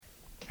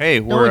Hey,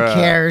 No one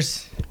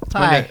cares.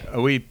 Hi. Are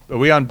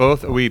we on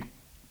both? We're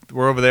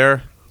over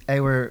there. Hey,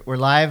 we're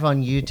live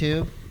on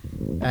YouTube,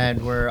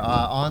 and we're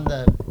on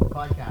the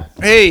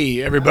podcast.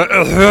 Hey, everybody.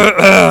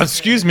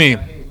 Excuse me.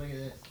 Hey, look at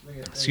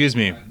this. Excuse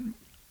me. A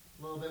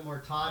little bit more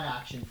Todd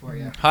action for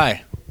you.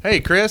 Hi. Hey,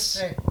 Chris.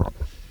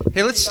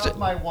 Hey, let's take off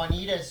my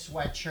Juanita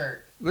sweatshirt.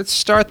 let's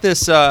start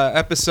this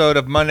episode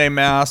of Monday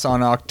Mass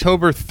on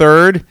October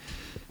 3rd,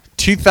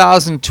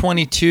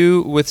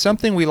 2022, with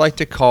something we like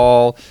to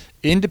call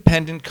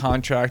independent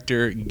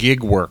contractor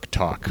gig work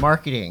talk.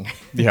 Marketing.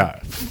 Yeah,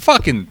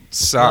 fucking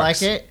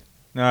sucks. You like it?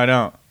 No, I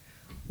don't.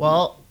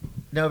 Well,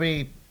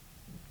 nobody.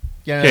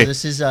 Okay,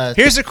 This is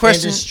here's a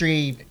question.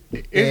 Industry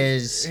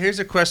Here's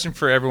a question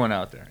for everyone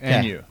out there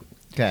and you.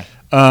 Okay.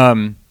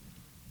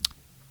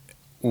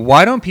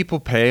 Why don't people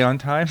pay on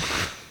time?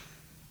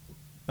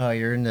 Oh,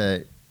 you're in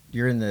the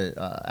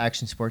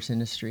action sports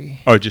industry.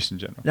 Oh, just in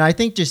general. No, I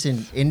think just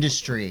in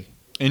industry.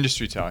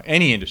 Industry talk.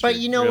 Any industry. But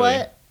you know really.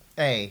 what?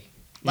 Hey,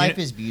 life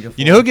is beautiful.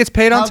 You know who gets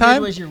paid on How good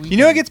time? was your You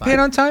know who weekend? gets paid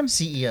on time?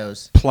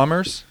 CEOs,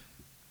 Plumbers,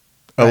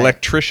 Right.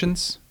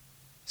 electricians,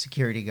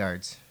 security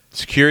guards.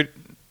 security,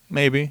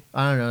 maybe.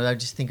 I don't know. I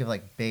just think of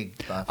like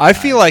big buff I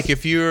feel guys. like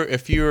if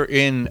you're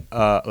in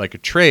like a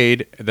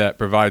trade that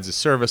provides a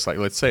service, like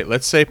let's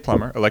say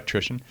plumber,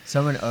 electrician,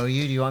 someone owe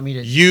you. Do you want me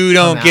to? you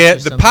come don't get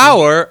after the somebody?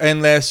 power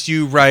unless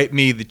you write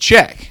me the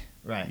check.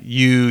 Right.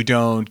 You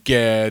don't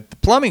get the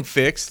plumbing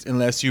fixed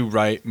unless you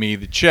write me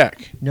the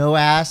check. No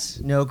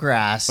ass, no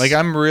grass. Like,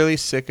 I'm really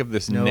sick of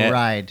this No net.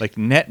 ride. Like,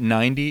 net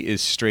 90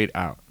 is straight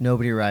out.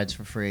 Nobody rides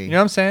for free. You know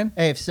what I'm saying?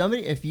 Hey,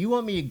 if you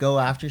want me to go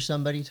after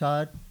somebody,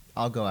 Todd,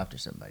 I'll go after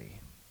somebody.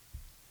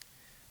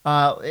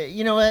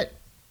 You know what?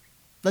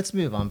 Let's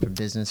move on from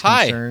business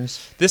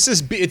concerns. It's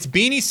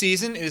beanie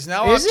season. It is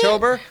now Is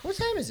October. it? What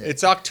time is it?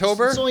 It's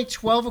October. It's only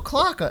 12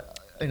 o'clock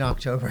in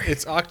October.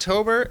 It's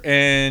October,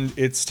 and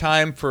it's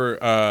time for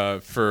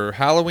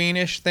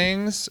Halloweenish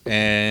things,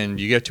 and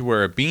you get to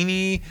wear a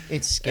beanie.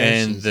 It's scary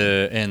and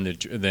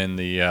season. then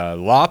the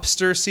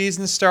lobster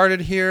season started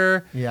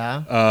here.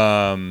 Yeah.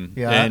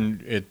 Yeah.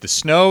 And the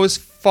snow is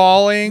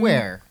falling.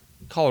 Where?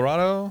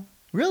 Colorado.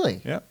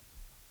 Really? Yeah.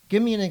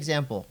 Give me an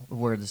example of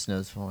where the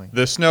snow's falling.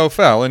 The snow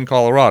fell in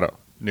Colorado.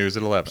 News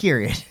at 11.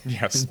 Period.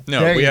 Yes. No.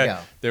 There you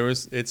go.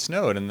 It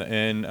snowed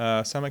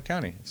in Summit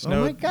County. It snowed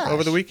Oh my gosh.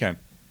 over the weekend.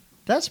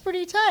 That's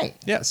pretty tight.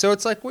 Yeah. So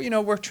it's like,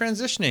 well, we're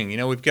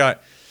transitioning. We've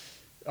got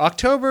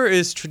October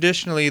is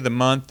traditionally the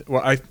month.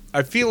 Well,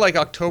 I feel like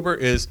October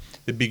is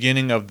the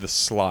beginning of the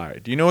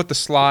slide. Do you know what the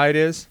slide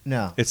is?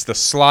 No. It's the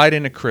slide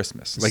into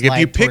Christmas. The Like, if you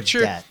slide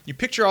towards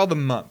picture all the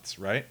months,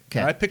 right? Okay.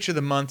 And I picture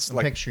the months I'm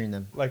like picturing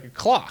them. like a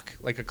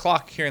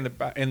clock here in the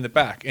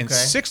back. And Okay.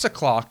 6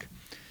 o'clock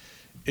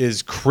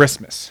is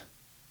Christmas.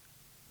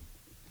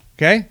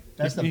 Okay?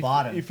 That's the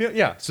bottom. You feel?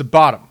 Yeah, it's the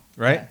bottom,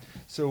 right? Okay.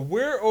 So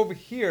we're over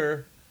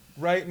here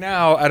right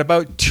now at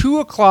about 2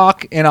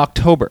 o'clock in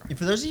October. And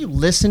for those of you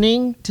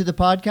listening to the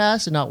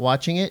podcast and not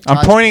watching it, I'm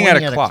Todd's pointing at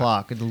a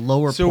clock. at the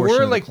lower So portion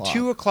we're of the like clock.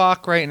 2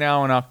 o'clock right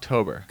now in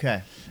October.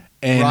 Okay.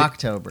 And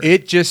Rocktober.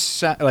 It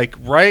just like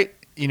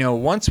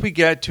once we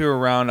get to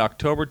around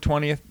October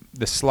 20th,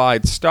 the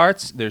slide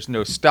starts. There's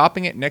no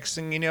stopping it. Next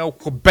thing you know,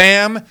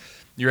 bam,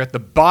 you're at the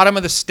bottom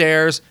of the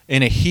stairs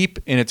in a heap,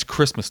 and it's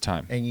Christmas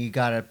time. And you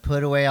got to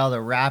put away all the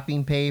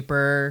wrapping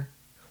paper.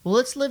 Well,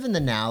 let's live in the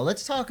now.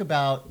 Let's talk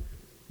about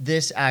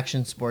this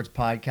action sports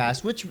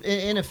podcast, which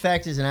in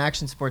effect is an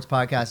action sports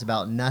podcast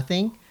about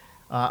nothing.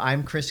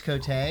 I'm Chris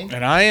Coté.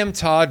 And I am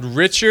Todd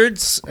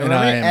Richards. And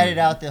I'm going to edit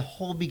out the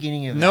whole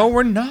beginning of No, that.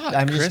 we're not,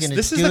 I'm Chris. just gonna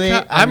This do is the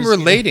it. I'm just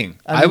relating.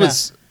 gonna-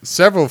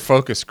 Several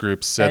focus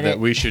groups said Edit. that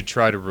we should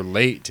try to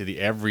relate to the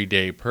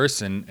everyday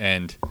person,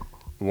 and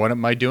what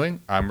am I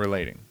doing? I'm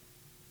relating.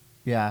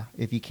 Yeah,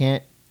 if you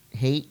can't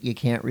hate, you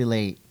can't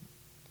relate.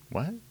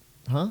 What?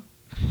 Huh?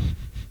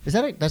 That's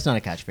not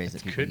a catchphrase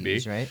that people Could be.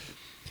 use, right?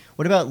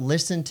 What about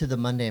listen to the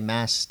Monday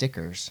Mass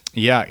stickers?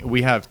 Yeah,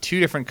 we have two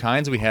different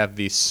kinds. We have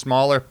the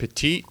smaller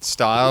petite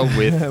style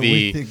with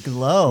the with the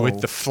glow. with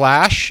the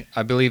flash.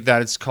 I believe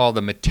that it's called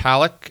the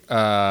metallic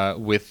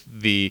with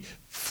the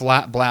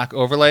flat black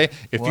overlay.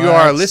 If you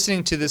are What?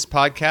 listening to this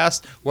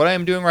podcast, what I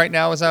am doing right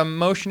now is I'm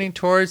motioning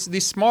towards the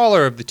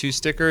smaller of the two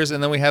stickers,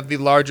 and then we have the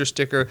larger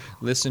sticker,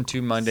 Listen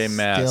to Monday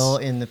Mass. Still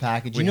in the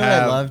package. We You know what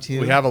have- I love too?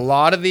 We have a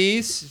lot of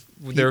these.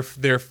 They're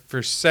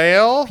for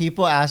sale.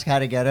 People ask how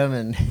to get them,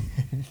 and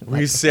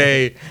We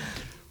say,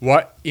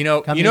 what Come to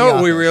what the we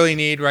office. really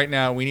need right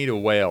now? We need a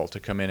whale to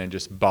come in and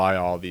just buy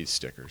all these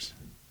stickers.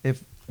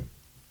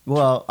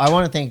 Well, I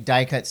want to thank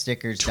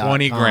diecutstickers.com.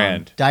 20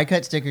 grand.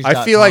 Diecutstickers.com.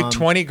 I feel like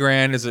 20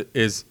 grand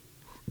is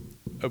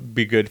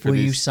be good for Will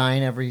you these.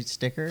 sign every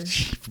sticker?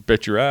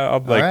 Bet you're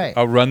out. right.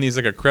 I'll run these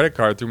like a credit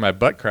card through my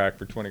butt crack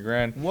for 20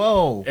 grand.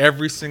 Whoa.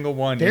 Every single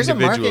one There's a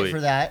individually. market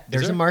for that.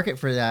 There's there? a market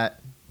for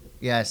that.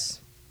 Yes.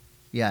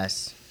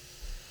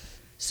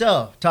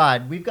 So,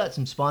 Todd, we've got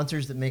some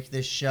sponsors that make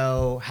this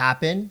show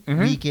happen Mhm.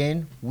 week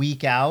in,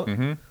 week out.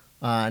 Mhm.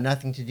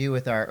 Nothing to do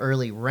with our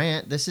early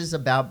rant. This is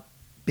about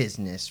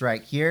business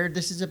right here.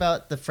 This is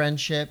about the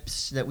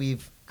friendships that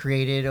we've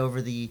created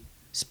over the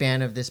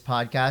span of this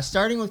podcast,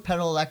 starting with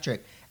Pedal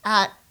Electric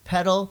at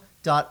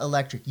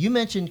pedal.electric. You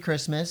mentioned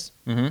Christmas.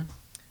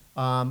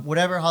 Mm-hmm.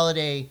 Whatever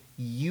holiday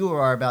you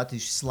are about to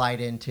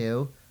slide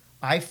into,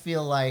 I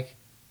feel like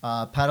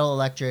Pedal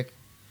Electric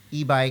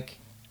e-bike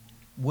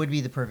would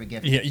be the perfect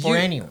gift for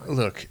anyone.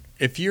 Look,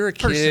 if you're a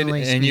kid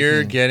Personally and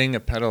you're speaking, getting a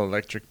pedal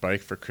electric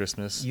bike for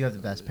Christmas, you have the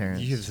best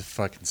parents. you have the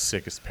fucking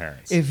sickest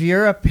parents. If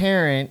you're a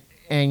parent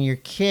and your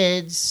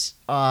kids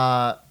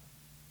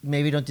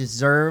maybe don't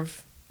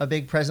deserve a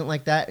big present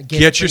like that,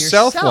 get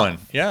yourself one.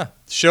 Yeah,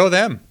 show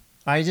them.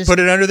 I just put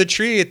it under the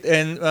tree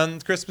and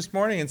on Christmas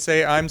morning and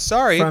say, "I'm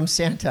sorry." From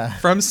Santa.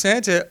 From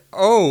Santa.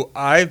 Oh,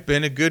 I've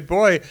been a good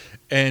boy.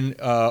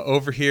 And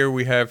over here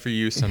we have for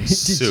you some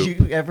soup. Did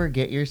you ever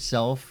get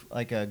yourself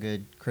like a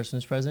good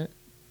Christmas present?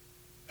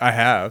 I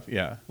have,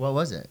 yeah. What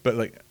was it? But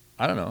like,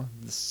 I don't know,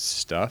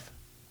 stuff.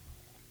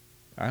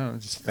 I don't know,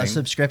 just a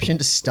subscription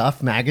to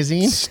Stuff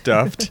magazine?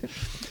 Stuffed.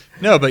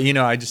 No, but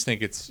I just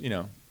think it's,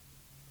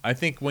 I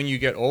think when you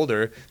get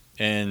older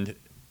and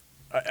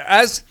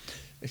as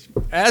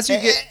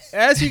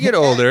you get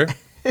older,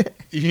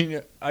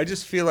 I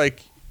just feel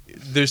like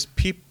there's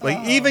people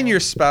like even your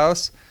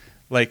spouse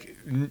like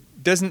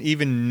doesn't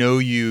even know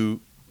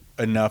you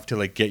enough to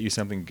like get you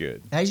something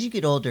good. As you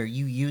get older,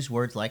 you use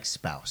words like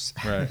spouse.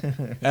 Right.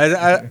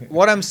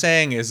 What I'm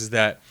saying is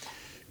that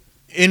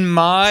in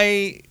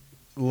my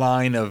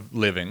line of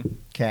living,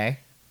 okay,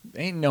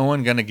 ain't no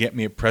one gonna get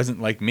me a present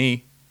like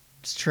me.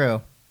 It's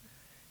true.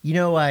 You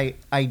know, I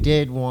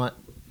did want.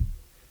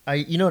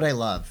 You know what I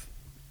love?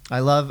 I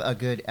love a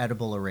good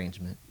edible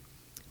arrangement.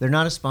 They're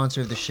not a sponsor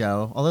of the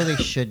show, although they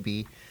should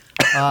be.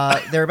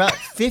 They're about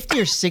 $50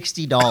 or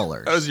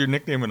 $60. That was your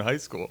nickname in high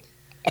school.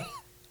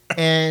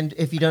 And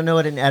if you don't know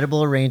what an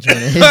edible arrangement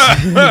is,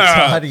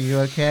 Todd, are you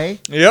okay?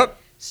 Yep.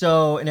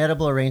 So an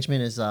edible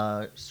arrangement is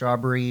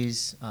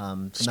strawberries,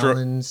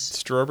 melons.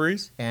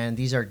 Strawberries? And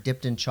these are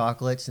dipped in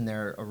chocolates, and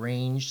they're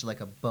arranged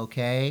like a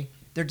bouquet.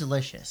 They're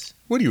delicious.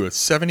 What are you, a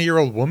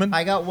 70-year-old woman?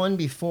 I got one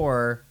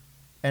before,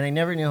 and I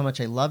never knew how much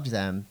I loved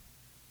them.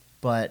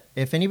 But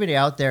if anybody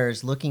out there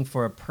is looking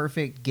for a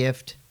perfect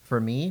gift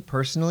for me,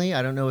 personally,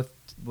 I don't know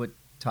what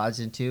Todd's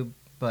into,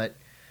 but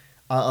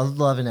I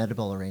love an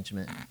edible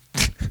arrangement.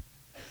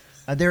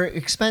 They're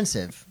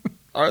expensive.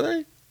 Are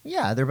they?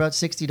 Yeah, they're about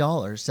 $60,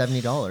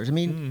 $70. I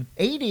mean,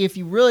 $80 if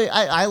you really...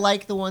 I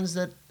like the ones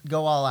that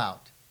go all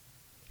out.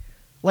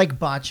 Like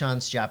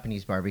Bachan's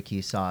Japanese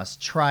barbecue sauce.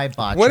 Try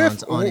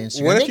Bachan's on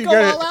Instagram. What if they you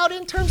go all out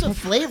in terms of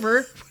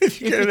flavor.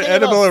 If you get an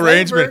edible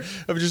arrangement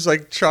of just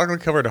like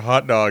chocolate-covered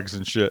hot dogs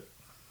and shit.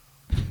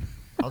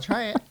 I'll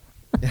try it.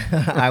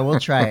 I will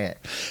try it.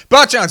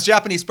 Bachan's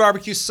Japanese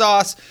barbecue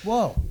sauce.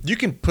 Whoa. You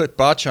can put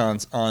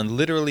Bachan's on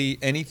literally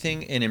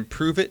anything and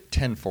improve it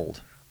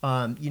tenfold.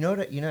 You know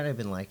what I've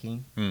been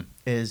liking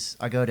is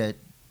I go to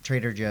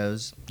Trader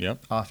Joe's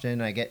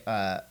often. I get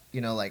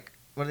like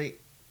what are they?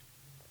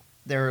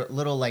 They're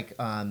little like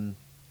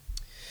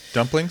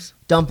dumplings.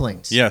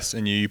 Dumplings. Yes,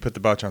 and you put the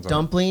Bachan's on.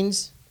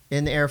 Dumplings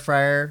in the air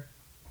fryer.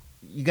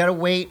 You got to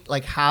wait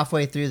like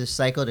halfway through the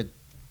cycle to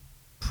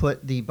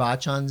put the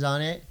Bachan's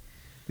on it.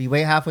 You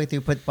wait halfway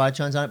through, put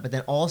Bachan's on it, but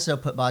then also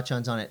put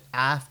Bachan's on it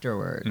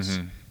afterwards.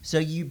 Mm-hmm. So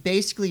you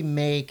basically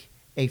make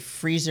a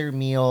freezer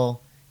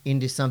meal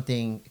into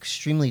something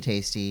extremely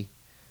tasty.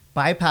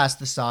 Bypass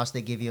the sauce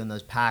they give you in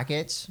those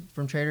packets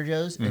from Trader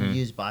Joe's and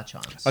use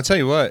Bachan's. I'll tell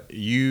you what,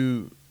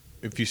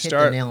 if you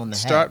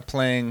start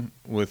playing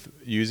with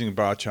using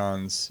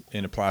Bachan's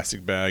in a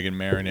plastic bag and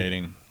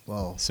marinating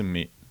some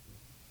meat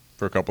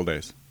for a couple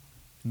days.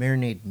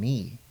 Marinate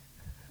me.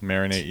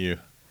 Marinate you.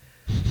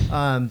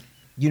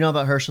 You know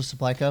about Herschel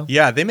Supply Co?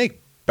 Yeah, they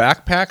make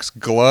backpacks,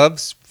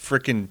 gloves,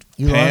 freaking pants.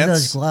 You love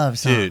those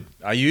gloves, dude.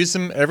 Huh? I use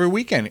them every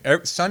weekend.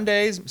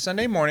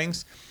 Sunday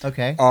mornings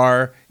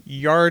are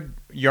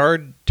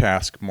yard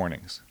task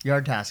mornings.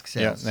 Yard task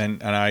sales. Yeah,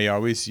 and I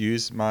always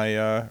use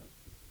my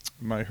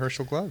my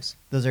Herschel gloves.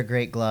 Those are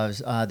great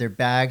gloves. They're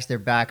bags, they're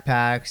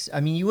backpacks.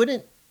 I mean,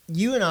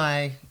 you and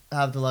I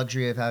have the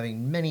luxury of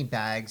having many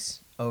bags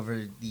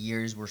over the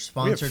years. We're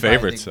sponsored by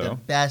the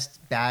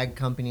best bag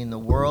company in the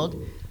world.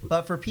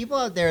 But for people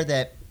out there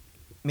that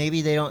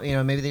maybe they don't,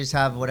 maybe they just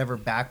have whatever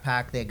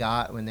backpack they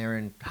got when they were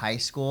in high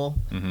school,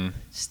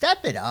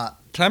 step it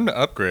up. Time to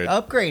upgrade.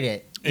 Upgrade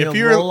it.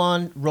 Roll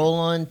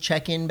on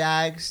check-in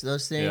bags,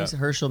 those things. Yeah.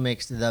 Herschel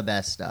makes the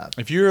best stuff.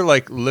 If you're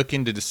like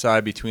looking to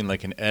decide between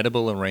like an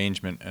edible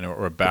arrangement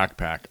or a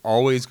backpack,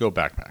 always go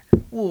backpack.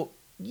 Well,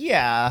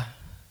 yeah,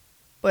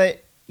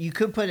 but you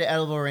could put an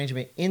edible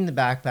arrangement in the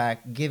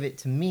backpack, give it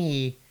to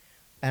me,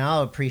 and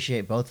I'll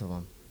appreciate both of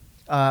them.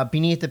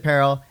 Beneath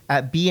Apparel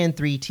at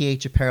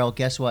BN3TH Apparel.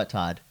 Guess what,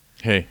 Todd?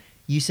 Hey.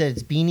 You said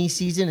it's beanie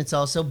season. It's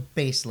also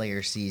base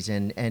layer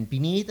season. And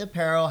Beneath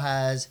Apparel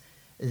has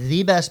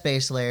the best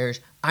base layers.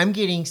 I'm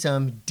getting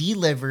some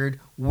delivered.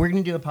 We're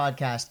going to do a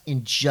podcast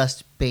in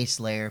just base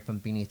layer from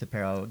Beneath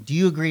Apparel. Do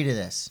you agree to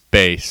this?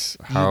 Base.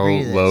 How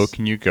low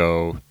can you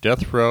go?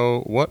 Death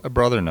Row. What a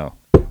brother know.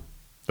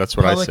 That's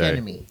what Public I say.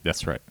 Enemy.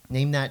 That's right.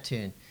 Name that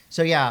tune.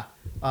 So yeah,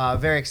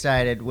 very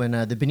excited when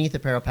the Beneath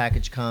Apparel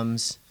package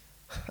comes.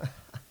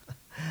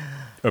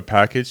 A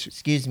package?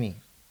 Excuse me.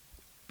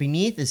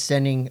 Beneath is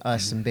sending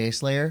us some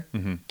base layer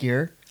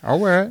gear. I'll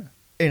wear it.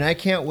 And I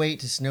can't wait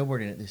to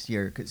snowboard in it this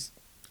year because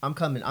I'm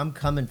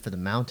coming for the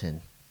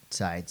mountain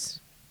sides.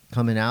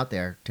 Coming out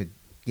there to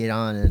get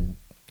on and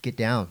get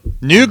down.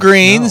 New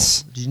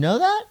Greens. Did you know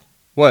that?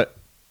 What?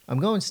 I'm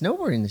going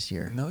snowboarding this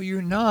year. No,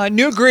 you're not.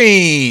 New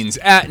Greens.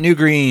 At New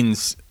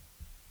Greens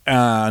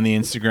on the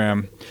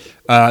Instagram.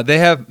 They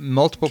have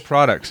multiple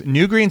products.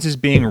 New Greens is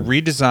being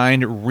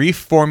redesigned,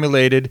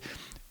 reformulated,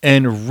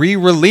 and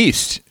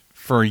re-released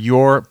for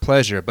your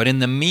pleasure. But in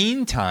the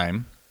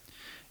meantime,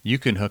 you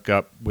can hook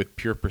up with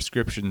Pure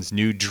Prescription's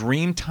new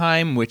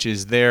Dreamtime, which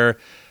is their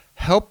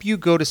help you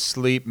go to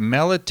sleep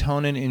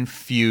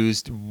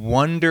melatonin-infused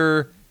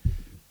wonder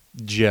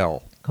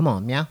gel. Come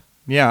on, yeah?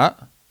 Yeah.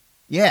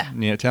 Yeah.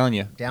 Yeah, telling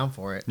you. Down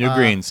for it. New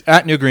Greens.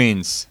 At New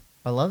Greens.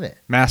 I love it.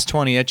 M.A.S.S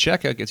 20 at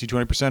checkout gets you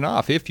 20%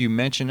 off if you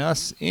mention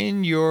us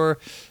in your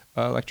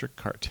electric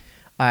cart.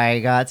 I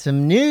got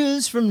some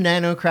news from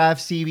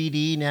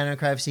NanocraftCBD.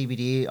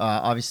 NanocraftCBD,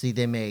 obviously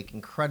they make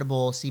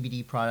incredible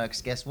CBD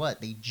products. Guess what?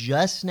 They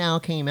just now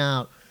came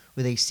out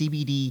with a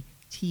CBD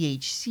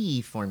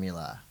THC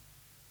formula,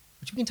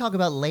 which we can talk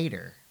about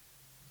later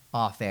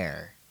off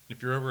air.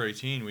 If you're over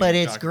 18, but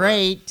it's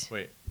great.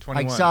 Wait,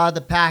 21. I saw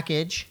the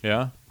package.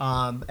 Yeah?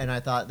 And I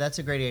thought that's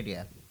a great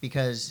idea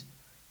because,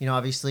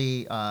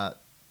 obviously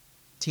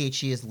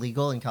THC is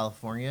legal in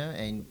California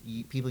and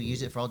people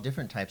use it for all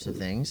different types of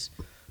things.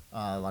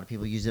 A lot of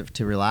people use it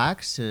to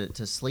relax,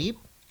 to sleep.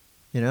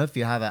 If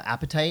you have an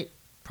appetite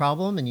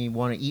problem and you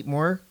want to eat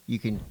more, you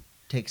can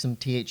take some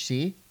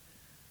THC.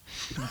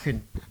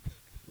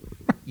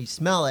 You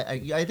smell it.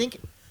 I think,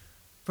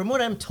 from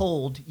what I'm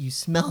told, you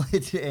smell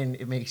it and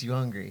it makes you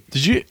hungry.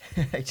 Did you?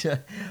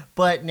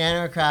 But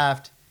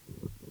NanoCraft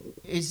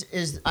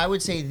is I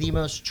would say the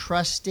most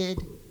trusted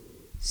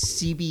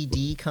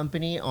CBD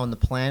company on the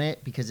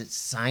planet because it's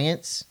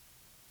science.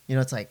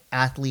 It's like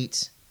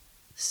athletes,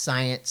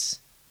 science,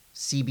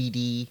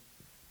 CBD,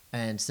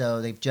 and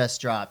so they've just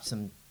dropped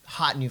some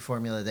hot new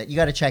formula that you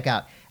got to check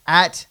out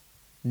at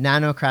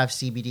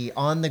NanocraftCBD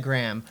on the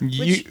gram.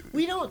 Which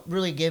we don't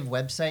really give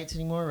websites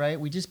anymore, right?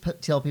 We just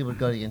tell people to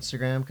go to the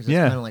Instagram because it's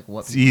kind of like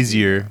what it's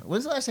easier.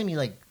 When's the last time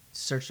you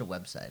searched a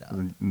website up?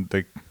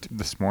 Like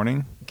this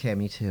morning. Okay,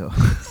 me too.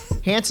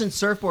 Hansen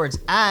Surfboards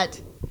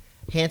at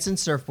Hansen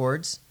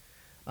Surfboards.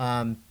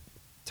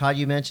 Todd,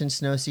 you mentioned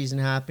snow season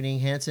happening.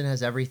 Hansen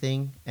has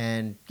everything,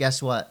 and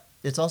guess what?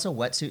 It's also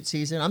wetsuit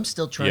season. I'm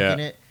still trunking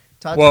it.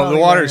 Todd's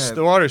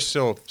the water's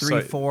still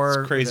 3-4.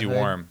 It's crazy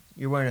warm.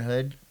 You're wearing a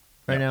hood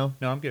right now?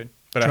 No, I'm good.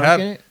 But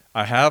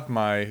I have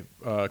my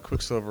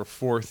Quicksilver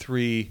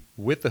 4.3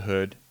 with the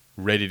hood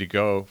ready to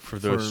go for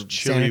those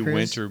chilly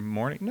winter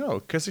morning. No,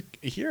 because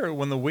here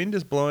when the wind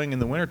is blowing in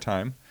the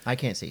wintertime, I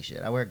can't see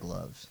shit. I wear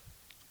gloves.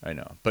 I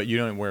know, but you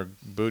don't wear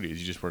booties.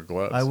 You just wear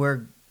gloves.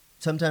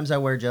 Sometimes I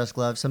wear just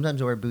gloves.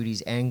 Sometimes I wear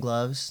booties and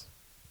gloves.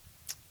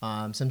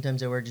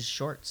 Sometimes I wear just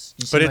shorts.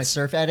 You see my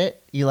surf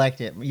edit? You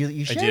liked it.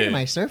 You shared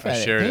my surf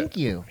edit. Thank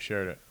you. I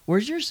shared it.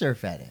 Where's your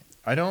surf edit?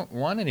 I don't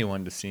want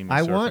anyone to see me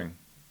surfing.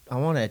 I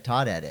want a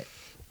Todd edit.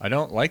 I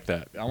don't like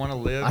that. I want to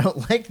live. I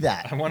don't like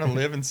that. I want to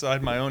live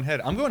inside my own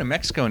head. I'm going to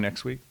Mexico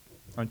next week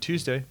on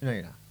Tuesday. No,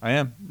 you're not. I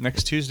am.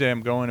 Next Tuesday,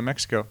 I'm going to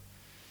Mexico.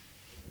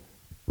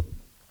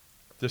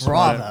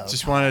 Bravo.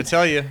 Just wanted to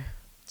tell you.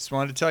 Just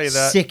wanted to tell you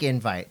that. Sick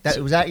invite.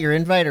 Was that your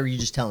invite, or were you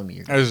just telling me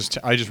you're going?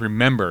 I just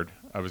remembered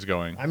I was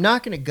going. I'm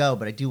not going to go,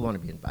 but I do want to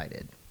be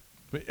invited.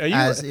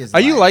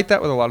 Are you like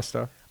that with a lot of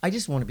stuff? I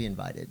just want to be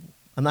invited.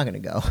 I'm not going to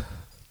go.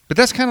 But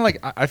that's kind of like,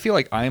 I feel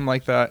like I'm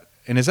like that.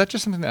 And is that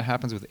just something that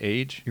happens with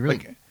age? You're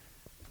really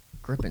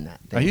gripping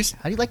that thing.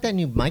 How do you like that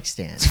new mic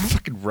stand? It's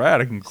fucking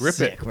rad. I can grip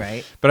Sick, it.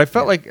 Right? But I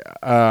felt like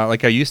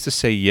I used to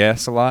say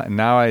yes a lot, and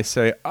now I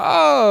say,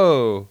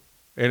 oh.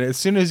 And as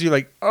soon as you're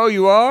like, oh,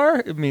 you are?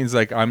 It means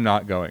like I'm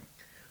not going.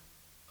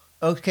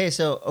 Okay,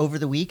 so over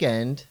the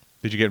weekend.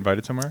 Did you get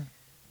invited somewhere?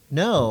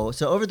 No.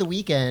 So over the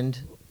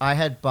weekend, I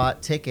had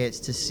bought tickets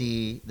to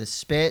see the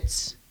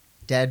Spitz,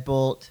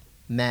 Deadbolt,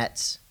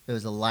 M.A.S.S. It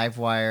was a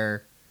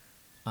Livewire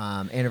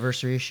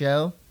anniversary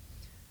show.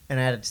 And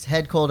I had a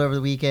head cold over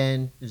the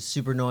weekend. It was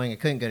super annoying. I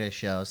couldn't go to a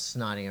show.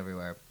 Snotting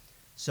everywhere.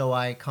 So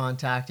I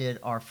contacted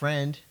our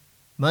friend,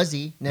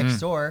 Muzzy, next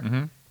door.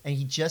 Mm-hmm. And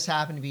he just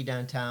happened to be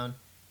downtown.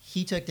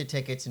 He took the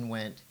tickets and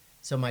went.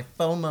 So my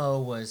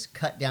FOMO was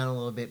cut down a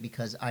little bit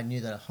because I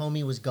knew that a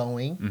homie was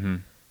going. Mm-hmm.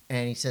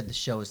 And he said the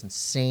show was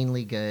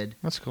insanely good.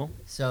 That's cool.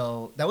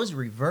 So that was a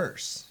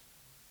reverse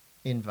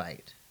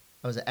invite.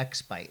 That was an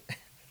X-bite.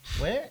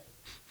 What?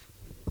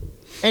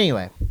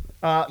 Anyway,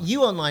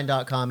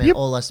 youonline.com and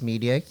Olas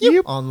Media.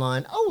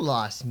 Online,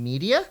 Olas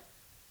Media.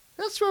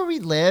 That's where we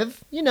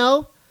live.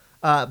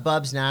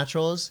 Bubs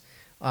Naturals.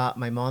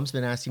 My mom's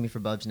been asking me for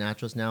Bubs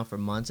Naturals now for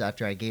months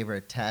after I gave her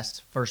a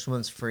test. First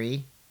one's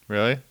free.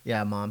 Really?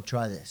 Yeah, Mom,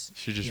 try this.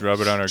 She just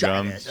rubbed it on her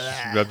gums.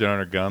 She rubbed it on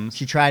her gums.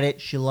 She tried it.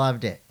 She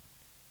loved it.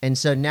 And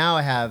so now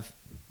I have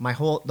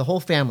the whole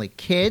family.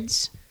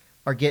 Kids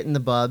are getting the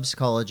Bubs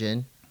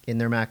collagen in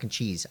their mac and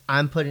cheese.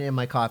 I'm putting it in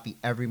my coffee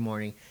every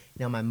morning.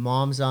 Now my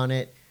mom's on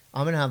it.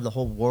 I'm going to have the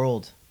whole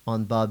world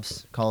on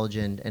Bubs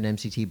collagen and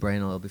MCT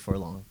brain oil before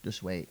long.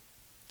 Just wait.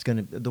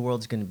 The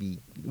world's going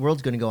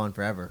to go on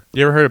forever.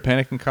 You ever heard of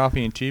Pannikin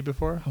Coffee and Tea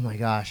before? Oh my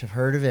gosh, I've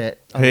heard of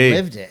it. I've Hey.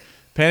 lived it.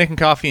 Pannikin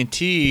Coffee and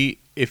Tea,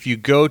 if you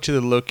go to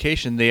the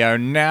location, they are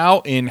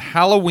now in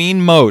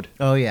Halloween mode.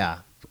 Oh yeah.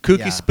 Kooky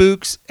Yeah.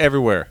 spooks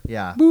everywhere.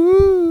 Yeah.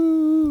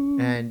 Woo!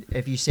 And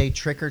if you say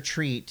trick or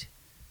treat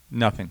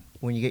Nothing.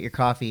 when you get your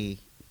coffee,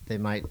 they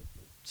might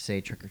say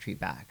trick or treat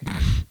back.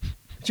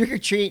 Trick or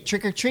treat,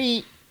 trick or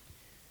treat.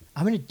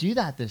 I'm going to do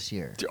that this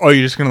year. Oh,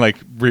 you're just going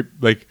to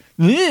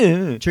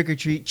Trick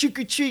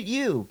or treat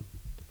you.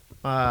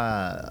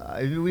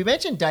 We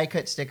mentioned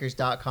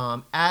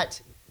diecutstickers.com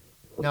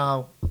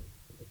No,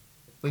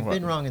 we've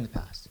been wrong in the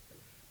past.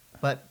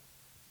 But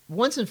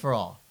once and for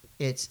all,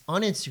 it's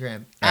on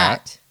Instagram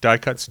at Die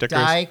Cut Stickers.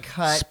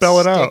 diecutstickers, Spell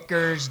it out.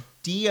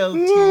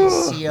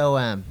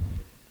 DOTCOM.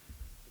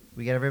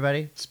 We get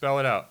everybody? Spell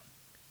it out.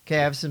 Okay,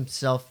 I have some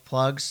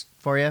self-plugs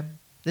for you.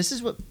 This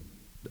is what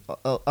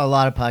a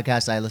lot of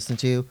podcasts I listen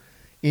to,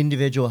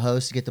 individual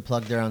hosts get to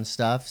plug their own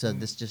stuff, so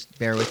just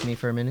bear with me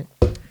for a minute.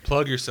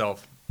 Plug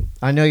yourself.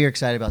 I know you're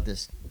excited about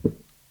this,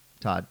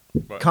 Todd.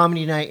 What?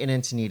 Comedy Night in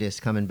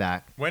Encinitas coming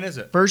back. When is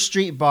it? First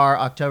Street Bar,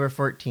 October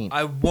 14th.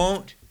 I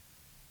won't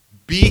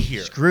be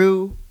here.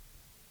 Screw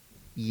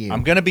you.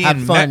 I'm gonna be Have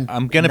in fun.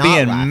 I'm gonna not be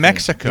in laughing.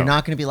 Mexico. You're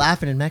not gonna be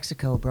laughing in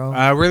Mexico, bro.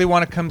 I really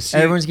want to come see.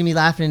 Everyone's gonna be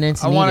laughing in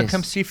Encinitas. I want to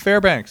come see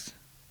Fairbanks.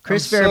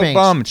 Chris I'm Fairbanks,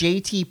 so bummed.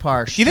 JT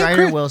Parr, You think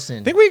Strider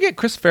Wilson. Think we get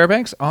Chris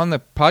Fairbanks on the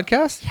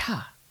podcast?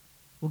 Yeah,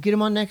 we'll get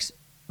him on next.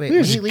 Wait, Dude,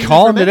 when just you leave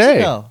call for him today.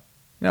 Mexico?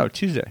 No,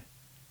 Tuesday.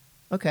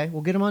 Okay,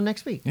 we'll get him on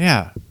next week.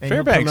 Yeah, And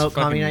Fairbanks he'll promote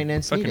Comedy fucking, Night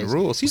in fucking Encinitas.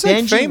 rules. He's like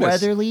Benji famous.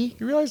 Weatherly.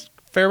 You realize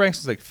Fairbanks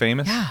is like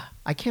famous? Yeah,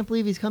 I can't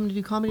believe he's coming to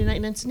do Comedy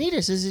Night in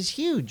Encinitas. This is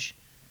huge.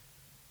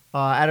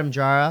 Adam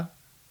Jara,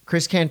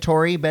 Chris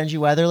Cantori, Benji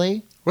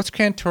Weatherly. What's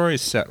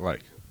Cantori's set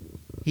like?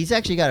 He's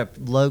actually got a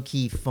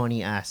low-key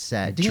funny-ass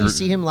set. Didn't you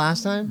see him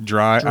last time?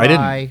 Dry. Dry, I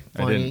didn't.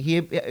 funny.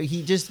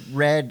 He just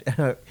read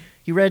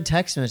he read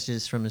text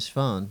messages from his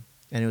phone,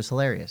 and it was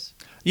hilarious.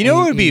 You know And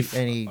what would be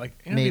and he like?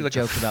 You know, made be like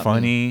jokes a about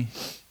funny,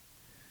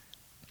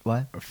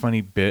 What? a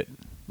funny bit.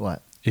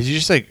 What? Is you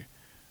just like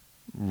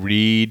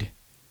read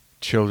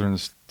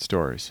children's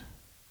stories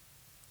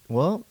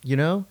Well,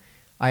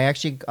 I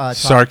actually talked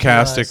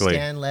Sarcastically. to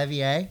Stan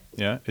Levier.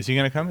 Yeah, is he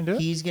gonna come and do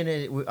it? He's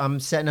gonna. I'm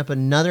setting up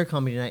another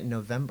comedy night in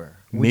November.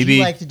 Would Maybe-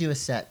 you like to do a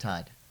set,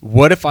 Todd?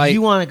 What if I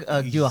You want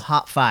to do a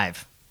hot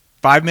 5?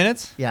 5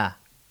 minutes? Yeah.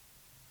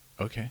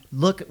 Okay.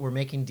 Look, we're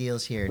making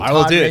deals here. I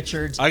will Todd do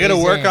Richards it. I gotta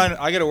is work in. on.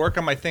 I gotta work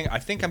on my thing. I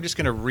think I'm just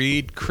gonna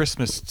read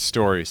Christmas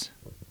stories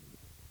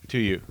to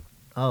you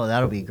Oh,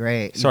 that'll be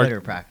great. You Sarc-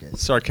 better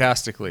practice.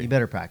 sarcastically. You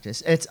better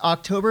practice. It's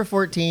October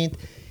 14th.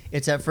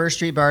 It's at First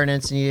Street Bar in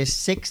Encinitas,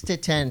 6 to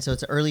 10. So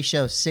it's an early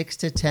show, 6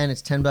 to 10.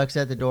 It's $10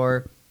 at the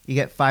door. You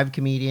get 5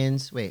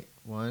 comedians. Wait,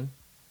 1,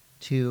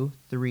 2,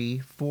 3,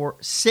 4,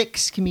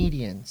 6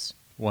 comedians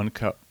 1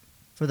 cup.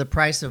 for the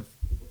price of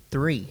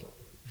 3,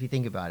 if you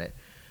think about it.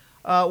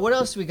 What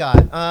else we got?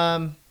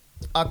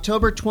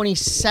 October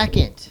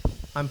 22nd,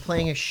 I'm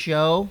playing a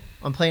show.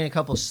 I'm playing a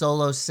couple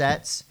solo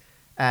sets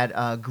at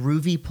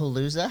Groovy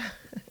Palooza.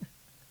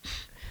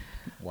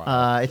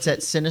 Wow. It's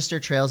at Sinister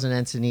Trails in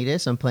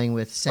Encinitas. I'm playing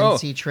with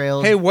Sensi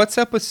Trails. Hey, what's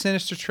up with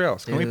Sinister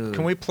Trails? Dude.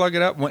 Can we plug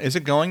it up? Is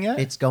it going yet?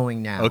 It's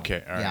going now.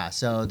 Okay, all right. Yeah,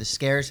 so the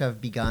scares have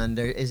begun.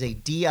 There is a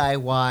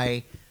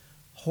DIY,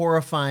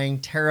 horrifying,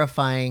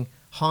 terrifying,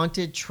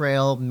 haunted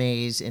trail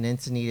maze in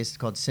Encinitas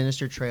called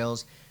Sinister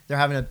Trails. They're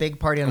having a big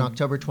party on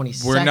October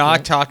 22nd. We're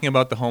not talking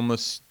about the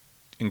homeless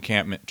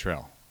encampment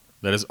trail.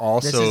 That is This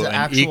also is an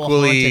actual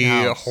equally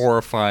haunted house.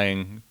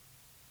 horrifying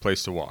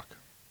place to walk.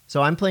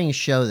 So I'm playing a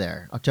show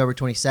there, October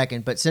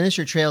 22nd, but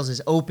Sinister Trails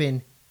is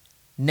open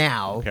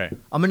now. Okay.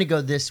 I'm going to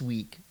go this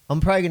week. I'm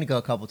probably going to go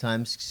a couple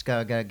times. Just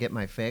got to get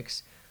my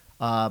fix.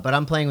 But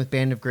I'm playing with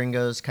Band of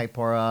Gringos,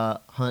 Kaipora,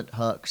 Hunt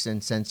Hooks,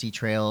 and Sensi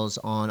Trails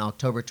on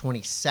October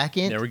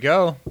 22nd. There we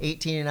go.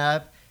 18 and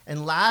up.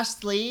 And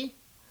lastly,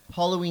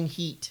 Halloween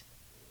Heat,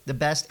 the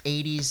best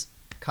 80s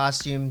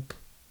costume,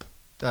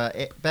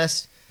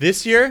 best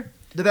This year,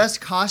 the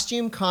best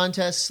costume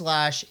contest /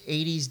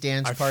 80s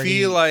dance I party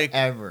feel like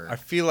ever. I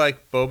feel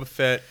like Boba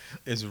Fett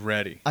is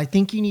ready. I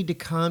think you need to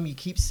come. You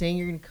keep saying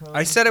you're going to come.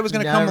 I said I was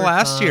going to come Never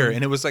last year, come.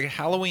 and it was like a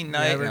Halloween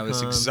night, Never and I was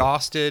come.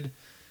 exhausted.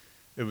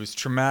 It was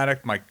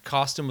traumatic. My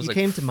costume was You like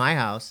came to my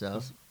house,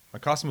 though. my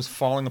costume was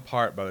falling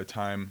apart by the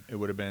time it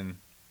would have been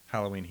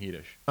Halloween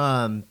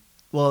heatish.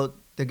 Well,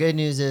 the good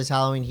news is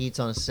Halloween Heat's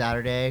on a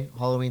Saturday.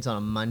 Halloween's on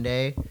a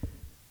Monday.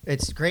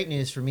 It's great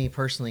news for me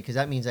personally because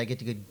that means I get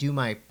to go do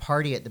my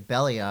party at the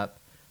Belly Up,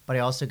 but I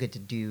also get to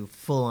do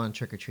full-on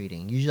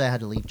trick-or-treating. Usually I had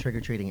to leave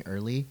trick-or-treating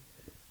early.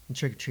 I'm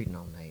trick-or-treating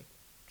all night.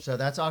 So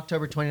that's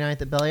October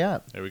 29th at Belly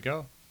Up. There we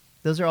go.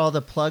 Those are all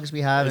the plugs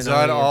we have. Is and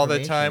that the all the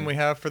information. time we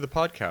have for the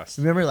podcast?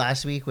 Remember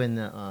last week when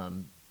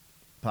the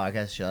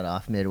podcast shut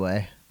off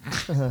midway?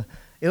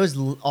 It was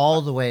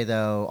all the way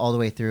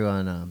through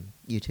on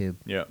YouTube.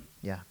 Yeah.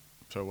 Yeah.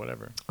 So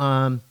whatever.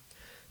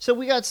 So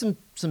we got some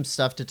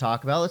stuff to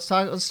talk about. Let's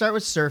start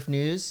with surf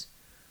news.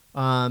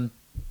 So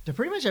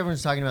pretty much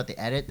everyone's talking about the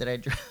edit that I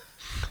drew.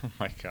 Oh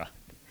my God.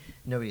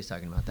 Nobody's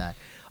talking about that.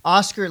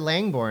 Oscar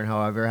Langburne,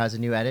 however, has a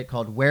new edit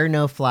called "Wear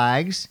No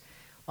Flags."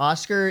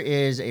 Oscar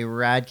is a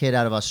rad kid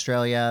out of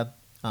Australia.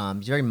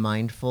 He's very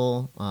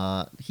mindful.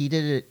 He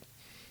did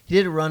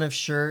a run of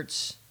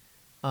shirts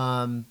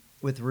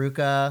with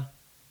Ruka,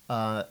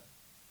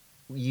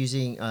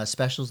 using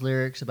Special's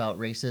lyrics about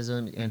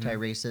racism,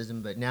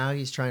 anti-racism. But now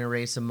he's trying to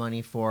raise some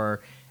money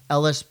for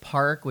Ellis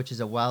Park, which is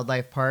a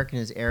wildlife park in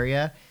his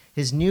area.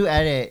 His new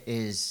edit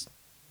is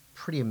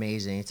pretty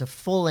amazing. It's a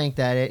full-length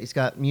edit. It's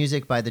got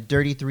music by the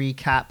Dirty Three,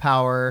 Cat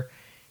Power,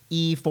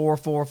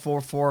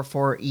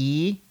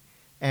 E44444E,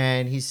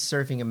 and he's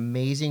surfing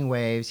amazing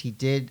waves. He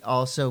did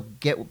also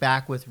get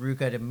back with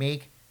Ruka to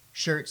make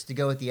shirts to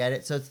go with the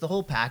edit, so it's the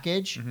whole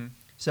package.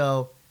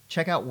 So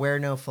check out Wear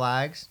No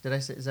Flags. Did I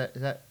say is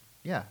that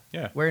yeah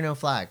Wear No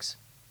Flags?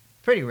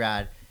 Pretty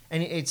rad.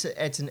 And it's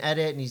an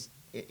edit, and he's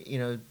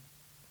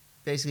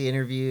basically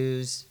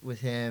interviews with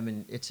him,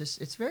 and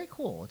it's very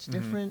cool. It's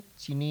different.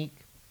 It's unique.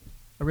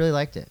 I really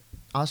liked it.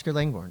 Oscar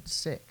Langburne,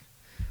 sick.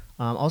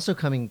 Also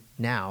coming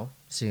now,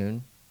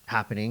 soon,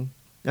 happening,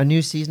 a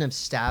new season of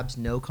Stab's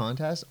No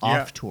Contest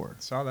off tour.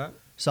 Saw that.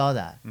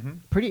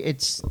 Pretty.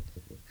 It's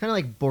kind of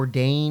like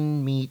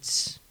Bourdain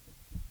meets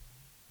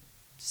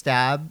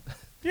Stab.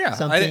 Yeah,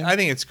 I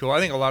think it's cool. I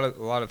think a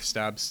lot of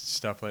Stab's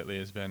stuff lately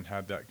has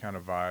had that kind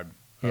of vibe.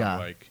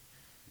 Of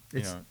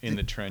in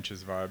the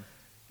trenches vibe.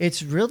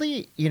 It's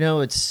really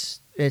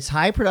it's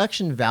high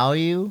production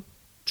value,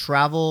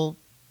 travel,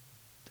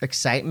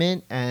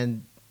 excitement,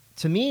 and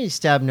to me,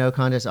 Stab No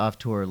Contest off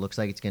tour looks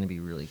like it's going to be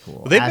really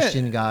cool. Well,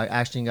 Ashton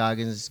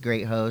Goggins,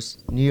 great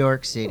host. New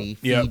York City,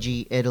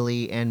 Fiji,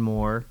 Italy, and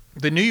more.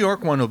 The New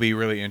York one will be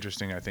really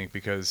interesting, I think,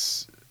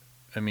 because,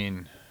 I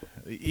mean,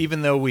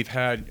 even though we've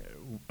had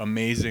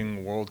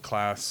amazing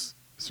world-class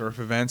surf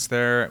events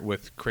there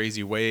with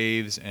crazy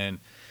waves, and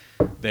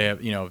they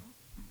have, the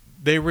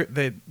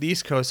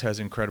East Coast has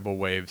incredible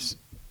waves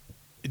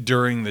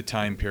during the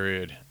time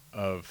period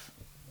of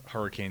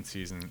hurricane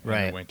season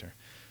in the winter,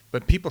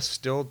 but people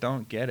still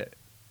don't get it.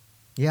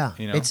 Yeah,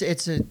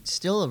 it's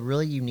still a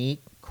really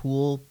unique,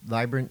 cool,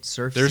 vibrant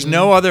surf There's scene.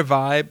 no other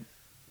vibe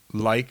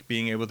like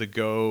being able to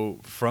go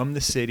from the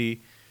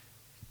city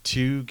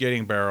to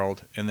getting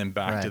barreled and then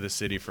back to the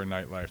city for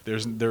nightlife.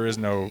 There is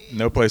no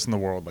place in the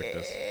world like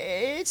this.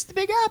 It's the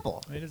Big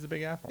Apple. It is the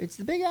Big Apple. It's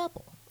the Big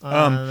Apple.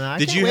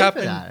 Did you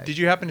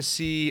happen to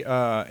see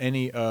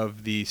any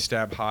of the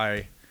Stab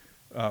High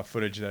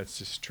footage that's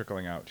just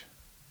trickling out?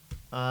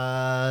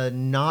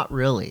 Not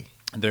really.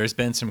 There's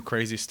been some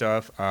crazy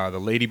stuff. The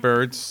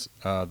Ladybirds,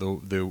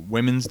 the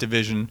women's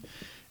division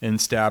in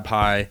Stab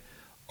High.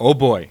 Oh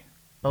boy,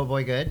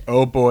 good.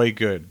 Oh boy,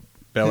 good.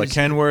 Bella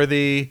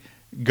Kenworthy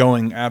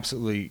going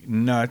absolutely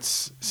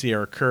nuts.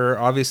 Sierra Kerr,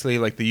 obviously,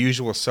 like the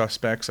usual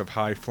suspects of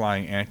high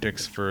flying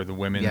antics for the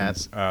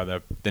women's,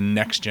 the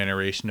next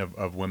generation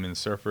of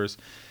women's surfers.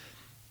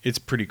 It's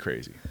pretty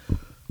crazy.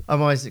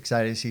 I'm always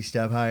excited to see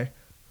Stab High.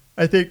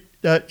 I think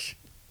that.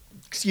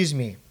 Excuse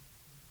me.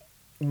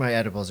 My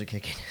edibles are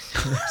kicking.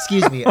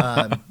 Excuse me.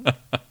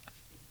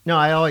 No,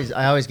 I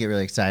always get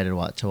really excited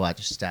to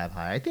watch Stab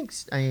High.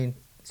 I mean,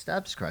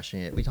 Stab's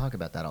crushing it. We talk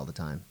about that all the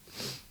time.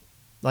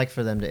 Like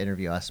for them to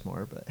interview us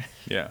more, but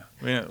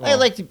I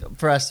like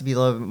for us to be a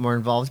little bit more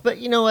involved. But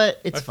you know what?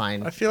 It's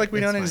fine. I feel like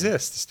we don't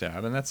exist,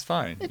 Stab, and that's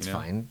fine. It's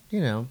fine.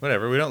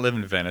 Whatever. We don't live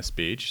in Venice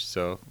Beach,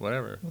 so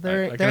whatever. Well,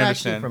 they're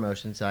actually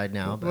promotion side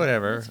now, but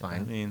whatever. It's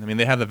fine. I mean,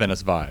 they have the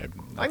Venice vibe.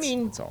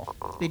 That's all.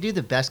 They do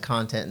the best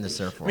content in the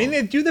surf world. I mean,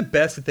 they do the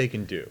best that they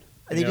can do.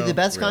 They do the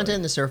best content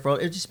in the surf world.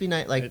 It'd just be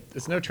nice. Like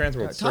it's no Trans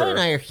World Surf. Todd and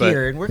I are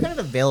here, and we're kind of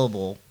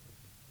available.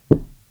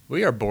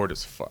 We are bored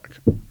as fuck.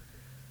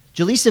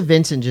 Jaleesa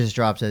Vincent just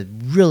dropped a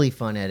really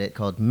fun edit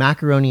called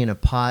Macaroni in a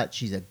Pot.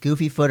 She's a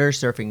goofy footer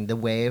surfing the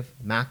wave.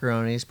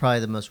 Macaroni is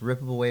probably the most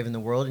rippable wave in the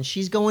world, and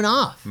she's going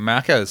off.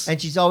 Macas.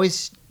 And she's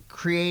always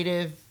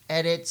creative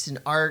edits and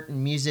art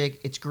and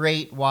music. It's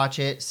great. Watch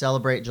it.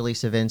 Celebrate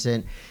Jaleesa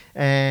Vincent.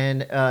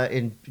 And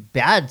in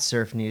bad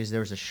surf news,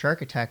 there was a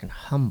shark attack in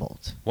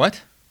Humboldt.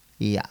 What?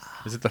 Yeah.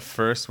 Is it the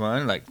first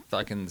one? Like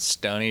fucking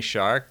stony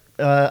shark?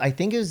 I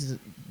think it was,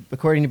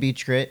 according to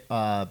Beach Grit,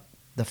 the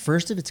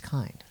first of its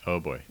kind. Oh,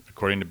 boy.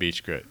 According to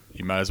Beach Grit,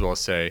 you might as well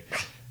say,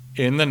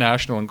 in the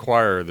National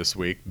Enquirer this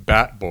week,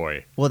 Bat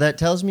Boy. Well, that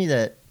tells me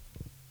that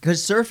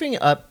because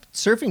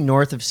surfing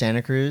north of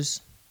Santa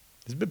Cruz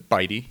is a bit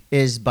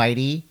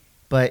bitey.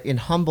 But in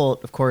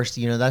Humboldt, of course,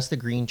 that's the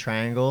Green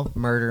Triangle,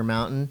 Murder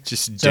Mountain.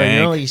 Just so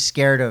dank.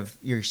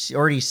 You're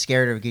already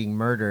scared of getting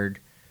murdered.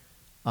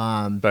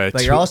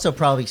 But you're also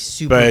probably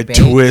super baked.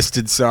 By a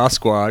twisted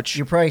Sasquatch.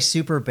 You're probably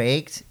super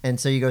baked, and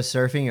so you go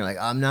surfing. You're like,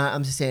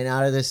 I'm staying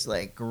out of this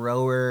like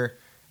grower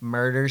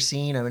murder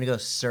scene. I'm gonna go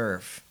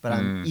surf, but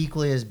I'm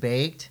equally as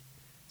baked,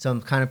 so I'm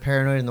kind of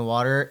paranoid in the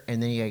water.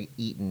 And then you get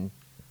eaten.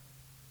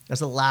 That's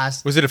the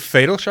last. Was it a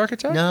fatal shark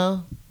attack?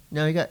 No,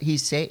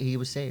 he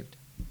was saved.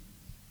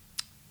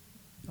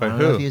 But I don't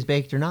who? know if he was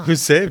baked or not. Who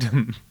saved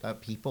him?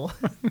 People.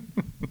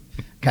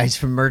 Guys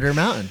from Murder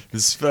Mountain.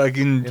 This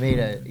fucking... They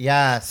made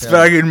This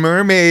fucking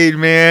mermaid,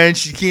 man.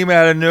 She came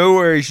out of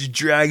nowhere. She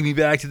dragged me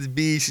back to the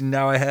beach, and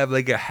now I have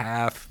like a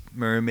half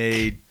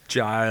mermaid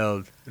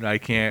child, and I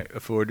can't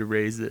afford to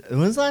raise it.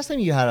 When's the last time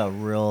you had a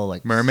real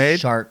like mermaid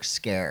shark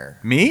scare?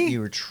 Me?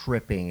 You were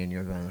tripping, and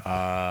you're going.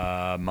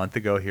 A month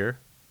ago here.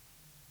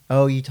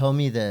 Oh, you told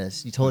me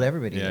this. You told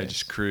everybody. Yeah, this. I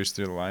just cruised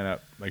through the lineup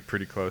like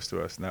pretty close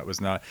to us, and that was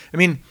not. I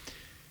mean,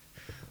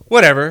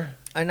 whatever.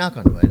 I knock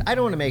on wood. I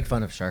don't want to make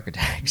fun of shark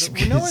attacks.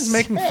 No one's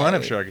making fun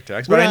of shark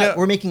attacks, but I know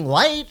we're making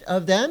light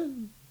of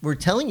them. We're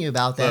telling you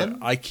about them.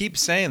 I keep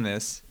saying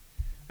this,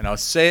 and I'll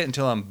say it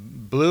until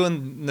I'm blue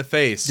in the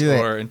face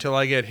or until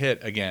I get hit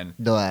again.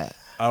 Do it.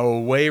 I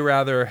will way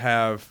rather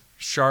have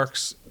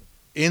sharks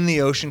in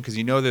the ocean because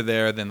you know they're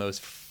there than those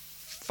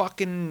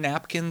fucking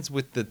napkins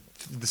with the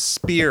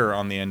spear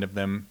on the end of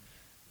them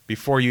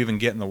before you even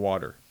get in the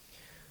water.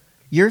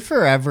 You're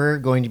forever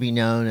going to be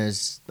known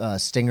as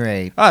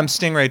Stingray. I'm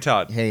Stingray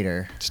Todd.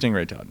 Hater.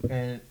 Stingray Todd.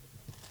 And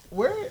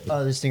where?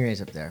 Oh, the Stingray's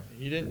up there.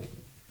 You didn't.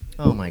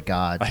 Oh my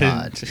God,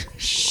 Todd.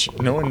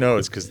 No one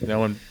knows because no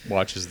one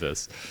watches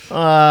this. Do you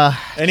have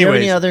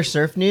Anyways, any other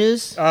surf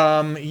news?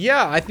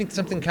 Yeah, I think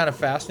something kind of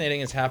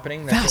fascinating is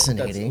happening. That's a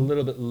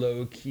little bit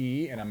low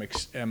key, and I'm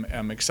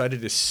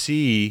excited to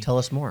see. Tell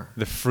us more.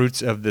 The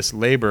fruits of this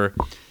labor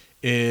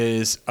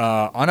is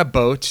on a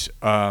boat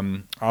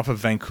off of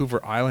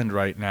Vancouver Island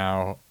right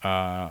now.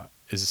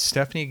 Is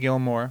Stephanie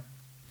Gilmore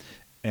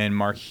and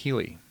Mark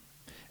Healy,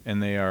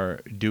 and they are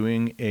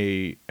doing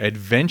a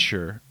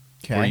adventure.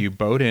 Okay. Where you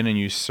boat in and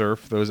you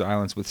surf those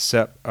islands with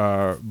Sepp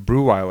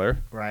Breweiler.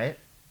 Right.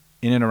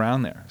 In and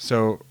around there.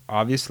 So,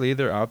 obviously,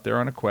 they're out there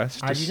on a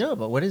quest. How do you know?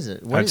 But what is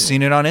it? I've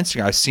seen it on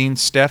Instagram. I've seen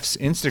Steph's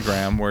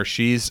Instagram where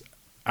she's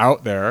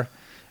out there,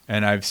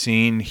 and I've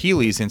seen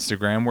Healy's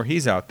Instagram where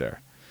he's out there.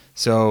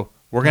 So,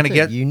 we're going to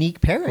get... unique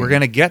pairing. We're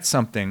going to get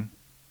something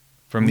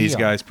from these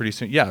guys pretty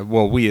soon. Yeah,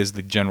 well, we as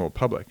the general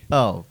public.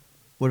 Oh,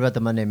 what about the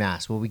Monday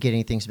M.A.S.S? Will we get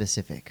anything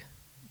specific?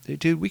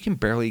 Dude, we can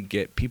barely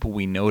get people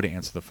we know to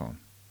answer the phone.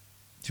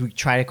 Should we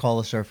try to call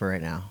the surfer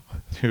right now?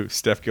 Who?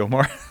 Steph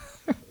Gilmore?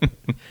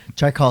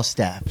 Try to call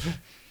Steph.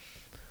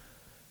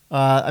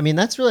 I mean,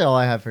 that's really all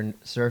I have for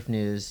surf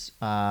news.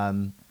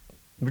 We're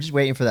just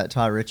waiting for that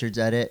Todd Richards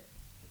edit.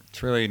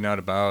 It's really not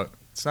about...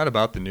 It's not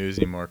about the news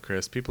anymore,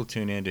 Chris. People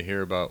tune in to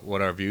hear about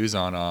what our views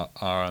are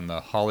on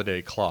the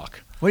holiday clock.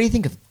 What do you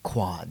think of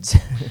quads?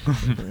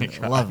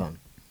 I love them.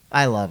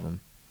 I love them.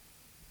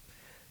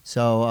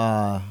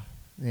 So,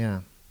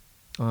 yeah.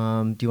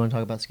 Do you want to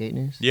talk about skate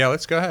news? Yeah,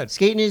 let's go ahead.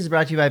 Skate news is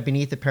brought to you by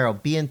Beneath Apparel,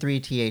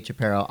 BN3TH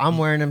Apparel. I'm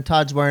wearing them.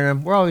 Todd's wearing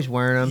them. We're always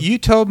wearing them. You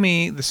told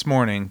me this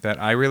morning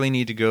that I really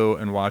need to go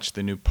and watch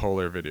the new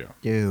Polar video.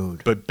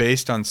 Dude. But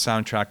based on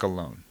soundtrack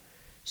alone.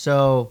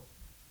 So,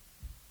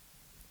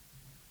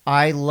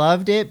 I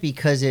loved it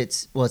because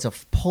it's a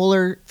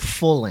Polar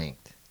full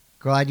length.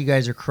 Glad you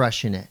guys are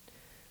crushing it.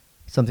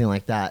 Something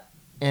like that.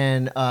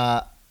 And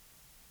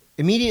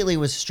immediately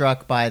was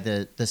struck by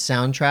the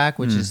soundtrack,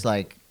 which is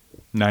like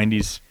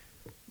 90s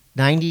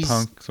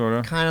punk, sort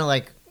of. Kind of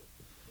like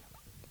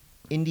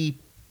indie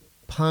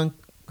punk,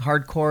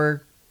 hardcore,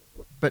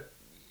 but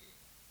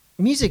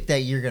music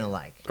that you're going to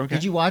like. Okay.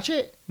 Did you watch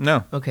it?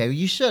 No. Okay, well,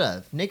 you should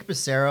have. Nick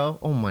Boseiro,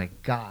 oh my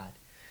God.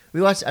 I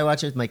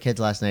watched it with my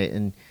kids last night,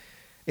 and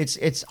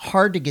it's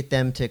hard to get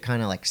them to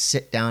kind of like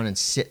sit down and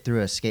sit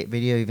through a skate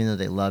video, even though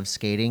they love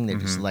skating. They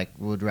just like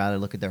would rather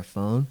look at their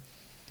phone.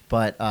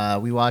 But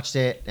we watched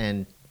it,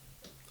 and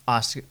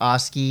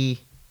Oski,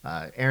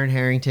 Aaron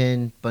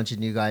Herrington, bunch of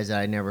new guys that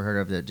I never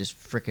heard of that just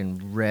freaking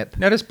rip.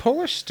 Now, does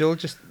Polar still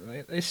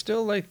they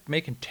still like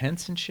making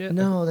tents and shit?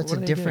 No, that's a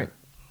different.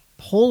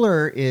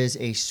 Polar is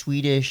a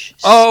Swedish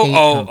skate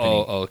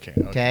company.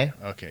 Okay.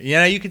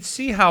 Yeah, you could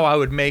see how I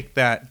would make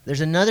that.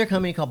 There's another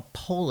company called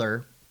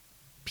Polar.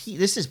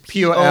 This is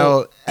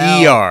Poler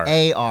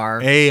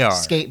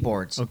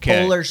skateboards.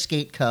 Okay. Polar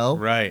Skate Co.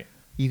 Right.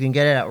 You can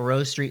get it at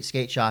Rose Street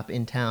Skate Shop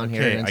in town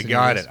here. Okay, I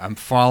got it. I'm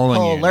following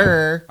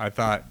Polar. you. I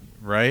thought,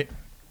 right?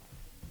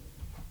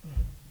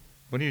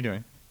 What are you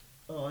doing?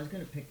 Oh, I was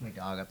gonna pick my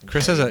dog up.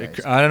 Chris has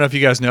I don't know if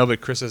you guys know, but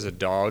Chris has a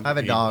dog. I have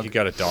a dog. He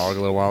got a dog a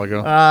little while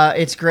ago.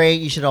 It's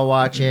great. You should all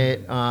watch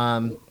it.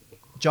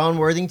 John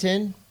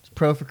Worthington,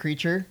 pro for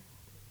Creature,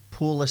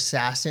 pool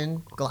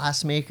assassin,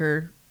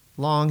 glassmaker,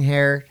 long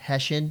hair,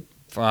 Hessian.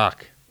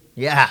 Fuck.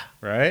 Yeah.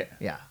 Right?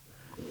 Yeah.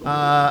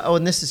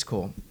 And this is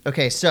cool.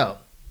 Okay, so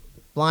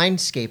blind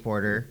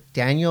skateboarder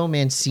Daniel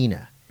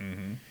Mancina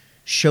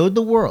showed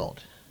the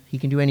world he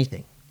can do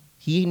anything.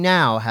 He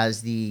now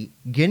has the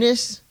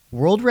Guinness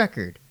World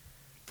Record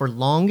for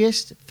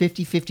longest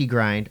 50-50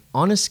 grind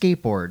on a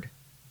skateboard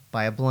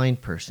by a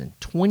blind person.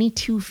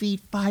 22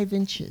 feet 5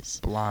 inches.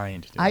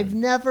 Blind. Dude. I've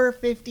never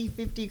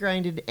 50-50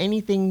 grinded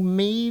anything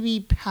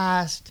maybe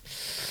past...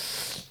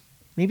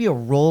 Maybe a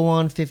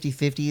roll-on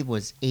 50-50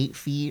 was 8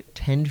 feet,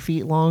 10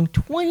 feet long.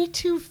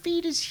 22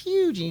 feet is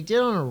huge, and he did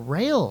it on a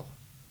rail.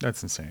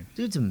 That's insane.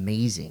 Dude's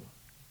amazing.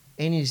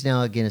 And he's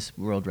now a Guinness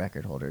World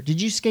Record holder.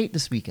 Did you skate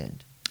this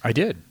weekend? I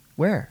did.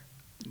 Where?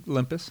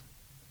 Olympus.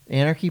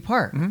 Anarchy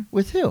Park. Mhm.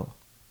 With who?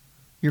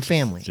 Your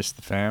family. Just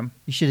the fam.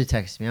 You should have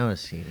texted me. I would have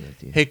skated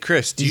with you. Hey,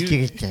 Chris, do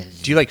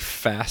you like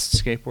fast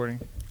skateboarding?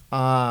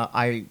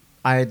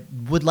 I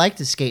would like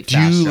to skate Do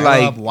faster. you I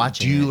like love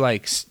watching Do you it.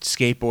 like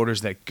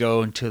skateboarders that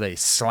go until they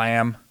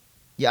slam?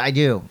 Yeah, I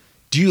do.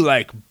 Do you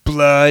like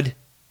blood?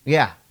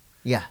 Yeah.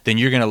 Yeah. Then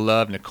you're gonna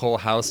love Nicole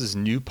House's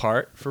new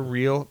part for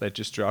real that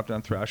just dropped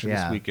on Thrasher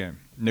Yeah. this weekend.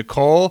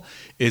 Nicole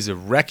is a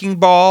wrecking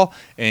ball,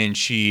 and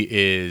she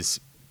is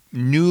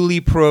newly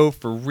pro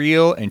for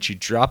real, and she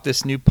dropped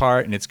this new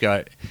part, and it's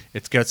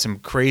got some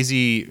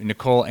crazy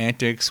Nicole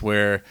antics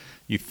where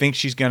you think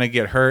she's gonna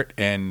get hurt,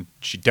 and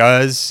she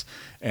does,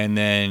 and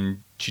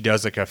then she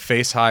does like a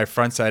face high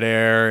frontside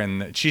air,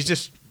 and she's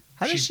just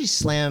How does she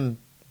slam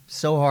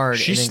so hard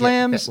She and then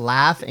slams-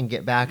 laugh and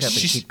get back up and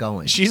keep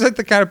going? She's like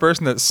the kind of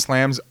person that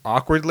slams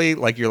awkwardly,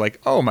 like you're like,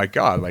 oh my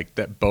god, like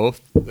that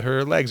both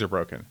her legs are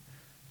broken,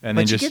 and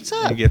But then she just gets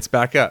up. gets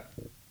back up.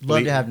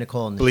 Love to have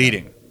Nicole in the show.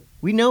 bleeding.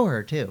 We know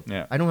her too.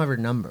 Yeah. I don't have her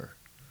number.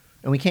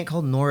 And we can't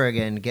call Nora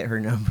again to get her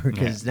number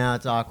because now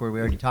it's awkward. We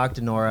already talked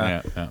to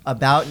Nora Yeah.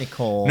 about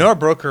Nicole. Nora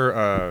broke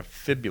her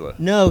fibula.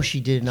 No, she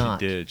did not.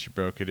 She did. She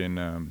broke it in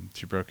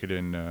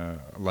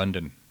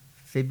London.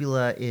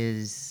 Fibula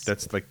is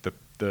That's like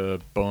the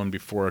bone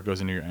before it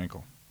goes into your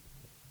ankle.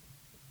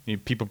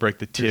 People break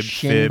the your tib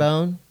shin fib,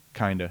 bone.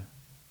 kinda.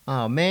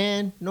 Oh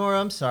man, Nora,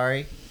 I'm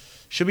sorry.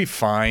 She'll be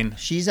fine.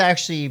 She's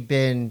actually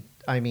been,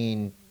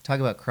 talk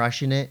about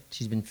crushing it.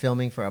 She's been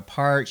filming for a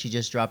part. She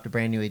just dropped a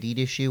brand new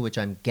Adidas shoe, which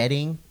I'm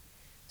getting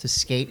to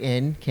skate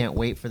in. Can't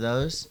wait for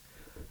those.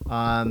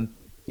 And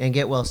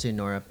get well soon,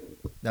 Nora.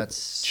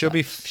 She'll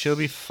be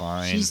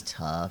fine. She's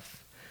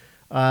tough.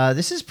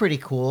 This is pretty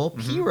cool.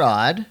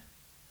 P-Rod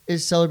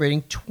is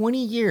celebrating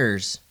 20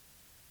 years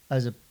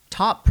as a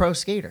top pro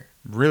skater.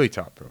 really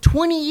top pro.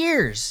 20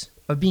 years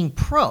of being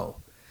pro.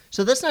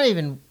 So that's not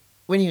even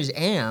when he was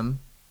AM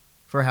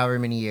for however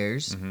many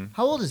years. Mhm.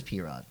 How old is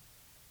P-Rod?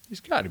 He's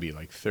got to be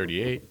like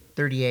 38.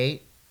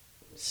 38.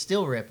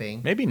 Still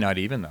ripping. Maybe not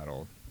even that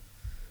old.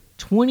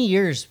 20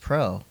 years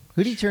pro.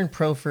 Who did he turn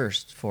pro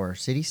first for?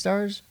 City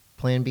Stars?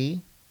 Plan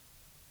B?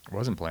 It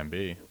wasn't Plan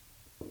B.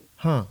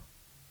 Huh.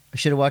 I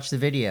should have watched the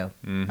video.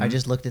 Mhm. I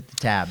just looked at the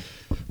tab.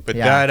 But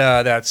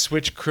Yeah. that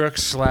switch crook /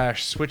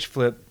 switch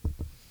flip,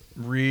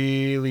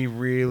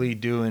 really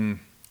doing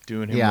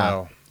him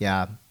well.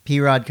 Yeah.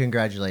 P-Rod,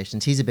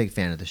 congratulations. He's a big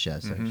fan of the show,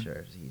 so I'm Mhm.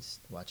 sure he's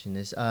watching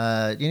this. Do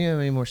you have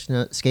any more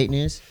skate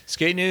news?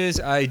 Skate news,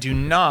 I do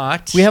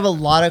not. We have a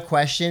lot of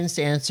questions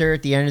to answer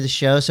at the end of the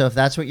show, so if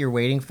that's what you're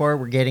waiting for,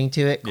 we're getting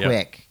to it Yep.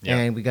 quick. Yep.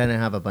 And we're going to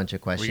have a bunch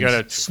of questions. we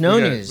gotta Snow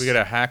we gotta- news. We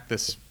gotta hack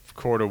this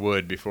cord of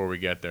wood before we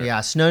get there.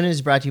 Yeah, Snow News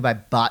is brought to you by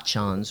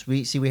Bachan's.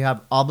 We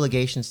have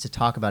obligations to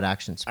talk about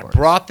action I sports.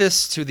 brought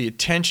this to the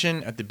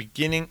attention at the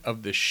beginning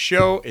of the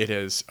show. It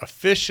has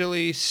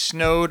officially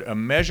snowed a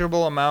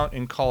measurable amount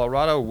in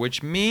Colorado,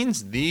 which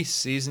means the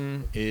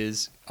season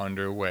is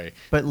underway.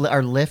 But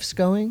are lifts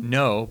going?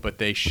 No, but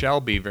they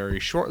shall be very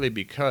shortly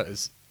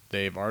because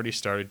they've already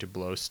started to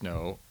blow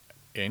snow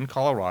in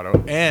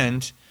Colorado,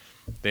 and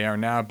they are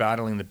now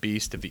battling the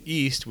beast of the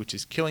East, which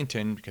is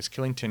Killington, because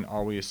Killington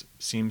always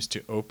seems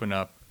to open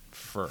up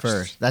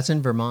first. That's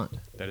in Vermont.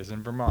 That is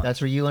in Vermont.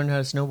 That's where you learned how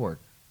to snowboard.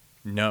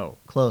 No,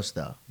 Close,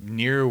 though.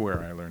 near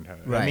where I learned how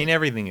to. Right. I mean,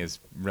 everything is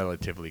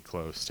relatively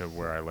close to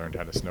where I learned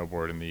how to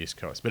snowboard in the East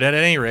Coast. But at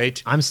any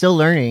rate, I'm still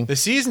learning. the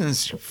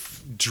season's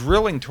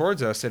drilling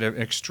towards us at an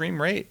extreme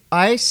rate.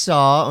 I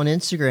saw on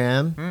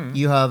Instagram Hmm.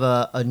 you have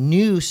a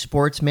new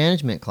sports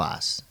management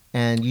class,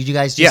 and you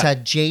guys just Yeah.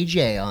 had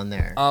JJ on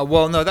there.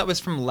 Well, no, that was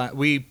from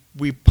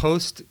we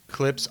post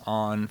clips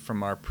on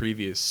from our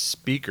previous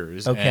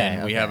speakers, Okay,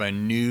 and we okay. have a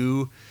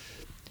new.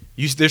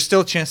 There's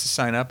still a chance to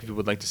sign up. If you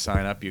would like to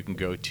sign up, you can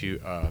go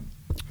to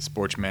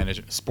Sports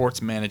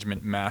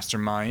Management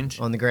Mastermind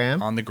On the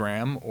gram? on the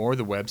gram or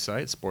the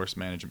website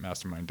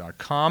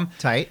sportsmanagementmastermind.com.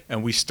 Tight.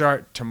 And we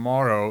start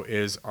tomorrow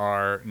is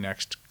our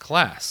next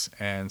class,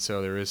 and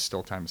so there is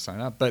still time to sign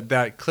up. But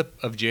that clip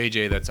of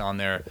JJ that's on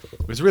there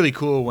was really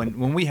cool.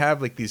 When we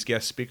have like these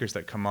guest speakers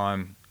that come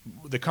on,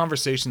 the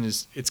conversation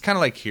it's kind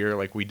of like here,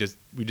 like we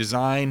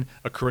design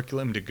a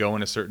curriculum to go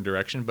in a certain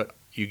direction, but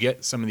you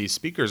get some of these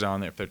speakers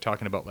on there if they're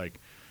talking about like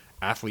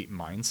athlete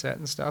mindset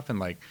and stuff, and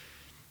like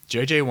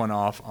JJ went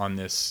off on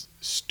this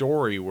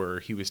story where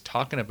he was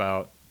talking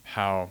about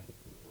how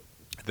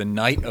the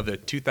night of the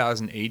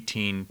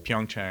 2018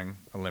 Pyeongchang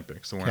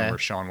Olympics, the one Okay. where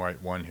Shaun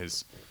White won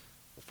his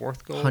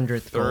fourth gold,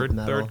 100th gold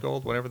medal. third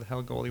gold, whatever the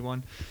hell gold he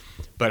won,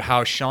 but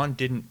how Shaun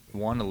didn't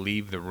want to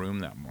leave the room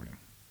that morning.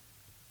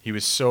 He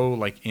was so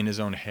like in his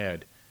own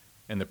head,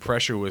 and the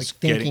pressure was Like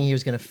thinking he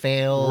was going to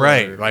fail.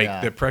 right. or- Like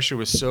yeah. the pressure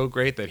was so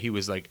great that he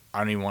was like, I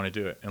don't even want to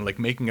do it, and like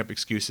making up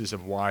excuses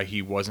of why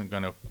he wasn't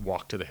going to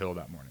walk to the hill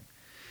that morning.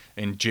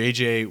 And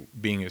JJ,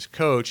 being his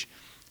coach,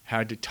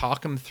 had to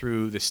talk him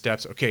through the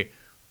steps. Okay,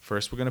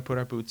 first we're going to put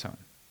our boots on,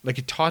 like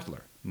a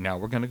toddler. Now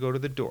we're going to go to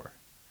the door.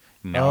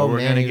 Now we're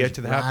going to he get was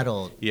to the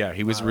rattled. Yeah,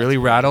 he was really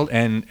rattled,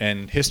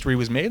 and history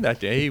was made that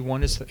day. He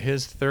won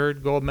his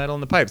third gold medal in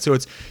the pipe. So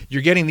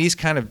you're getting these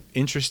kind of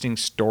interesting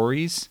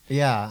stories,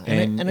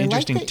 and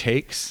interesting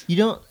takes. You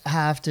don't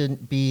have to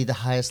be the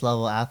highest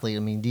level athlete. I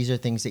mean, these are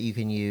things that you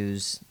can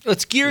use.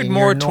 It's geared in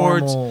more your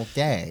towards normal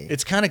day.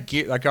 It's kind of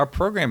geared, like our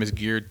program is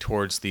geared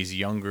towards these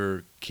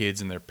younger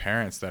kids and their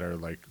parents that are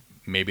like,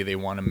 maybe they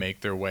want to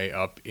make their way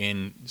up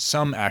in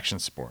some action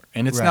sport,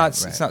 and it's not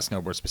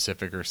snowboard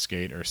specific or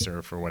skate or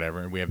surf or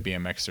whatever. We have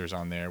BMXers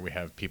on there. We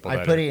have people.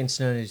 I put it in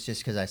snow news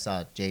just because I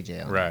saw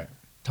JJ on right.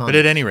 There. But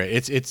at any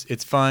rate,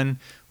 it's fun.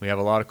 We have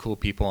a lot of cool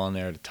people on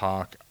there to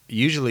talk.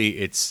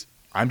 Usually,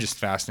 I'm just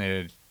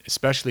fascinated,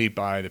 especially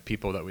by the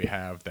people that we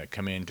have that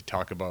come in to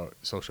talk about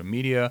social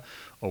media,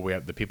 or we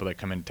have the people that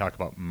come in to talk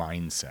about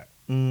mindset.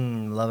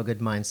 Love a good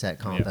mindset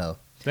combo. Yeah.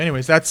 So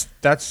anyways, that's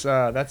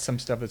some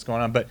stuff that's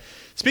going on. But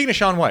speaking of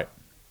Shaun White,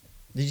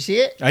 did you see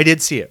it? I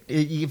did see it.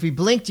 If you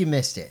blinked, you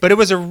missed it. But it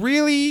was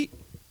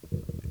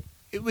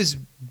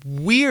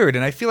weird,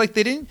 and I feel like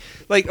they didn't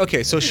like.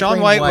 Okay, so Shaun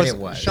White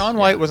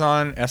was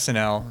on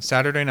SNL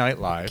Saturday Night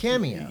Live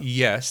cameo.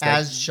 Yes,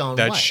 as Shaun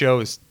White. That show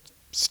is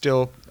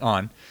still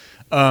on.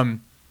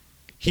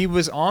 He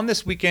was on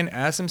this weekend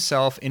as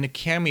himself in a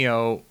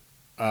cameo.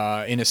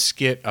 In a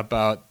skit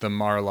about the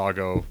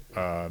Mar-a-Lago.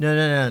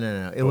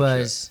 No. It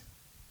was.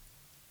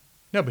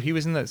 No, but he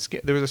was in that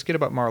skit. There was a skit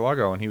about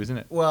Mar-a-Lago, and he was in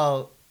it.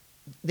 Well,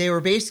 they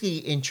were basically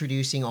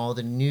introducing all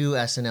the new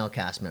SNL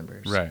cast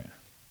members. Right.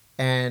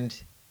 And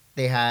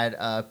they had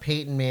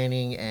Peyton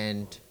Manning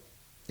and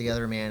the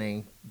other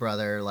Manning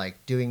brother,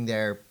 like, doing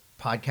their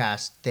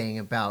podcast thing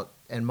about,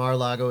 and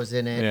Mar-a-Lago was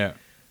in it. Yeah.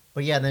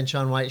 But yeah, then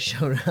Shaun White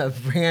showed up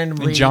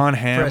randomly and John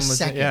Hamm for a was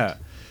second. Yeah.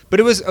 But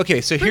it was,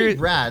 okay, so pretty here...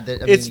 rad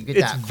that, it's you get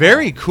that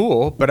very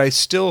cool, but I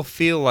still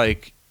feel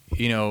like,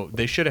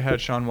 they should have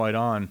had Shaun White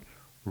on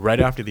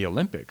right after the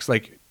Olympics.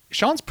 Like,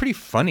 Shaun's pretty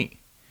funny.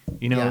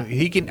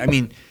 He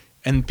can,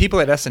 and people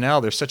at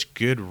SNL, they're such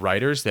good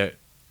writers that,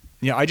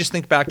 I just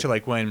think back to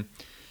like when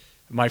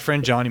my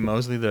friend Johnny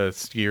Mosley, the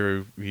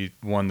skier, he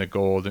won the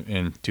gold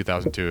in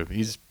 2002.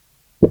 He's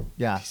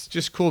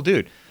just a cool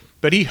dude.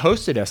 But he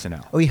hosted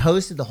SNL. Oh, he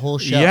hosted the whole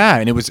show. Yeah,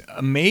 and it was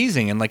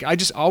amazing. And like, I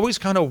just always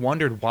kind of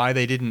wondered why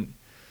they didn't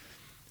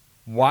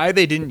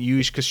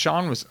use, because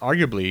Shaun was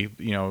arguably,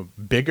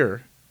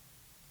 bigger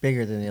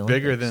than the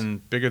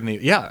Olympics. Bigger than the,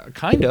 yeah,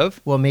 kind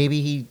of. Well,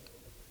 maybe he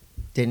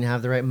didn't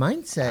have the right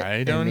mindset.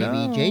 I don't know.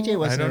 Maybe JJ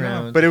wasn't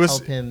around. But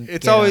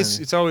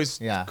it's always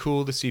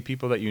cool to see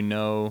people that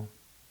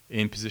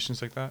in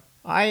positions like that.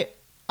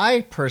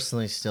 I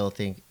personally still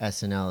think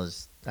SNL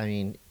is,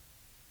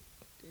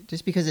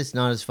 just because it's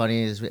not as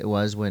funny as it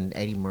was when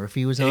Eddie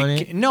Murphy was on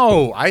it.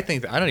 No, I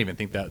don't even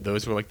think that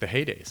those were like the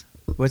heydays.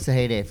 What's the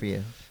heyday for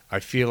you? I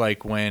feel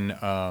like when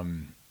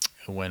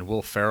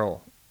Will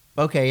Ferrell.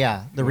 Okay,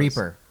 yeah, the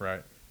Reaper.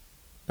 Right.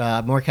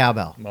 More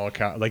cowbell. Like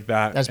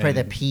that. That's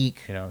probably the peak.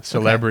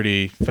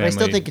 Celebrity family. But I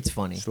still think it's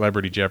funny.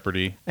 Celebrity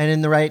Jeopardy. And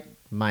in the right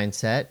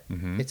mindset,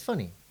 it's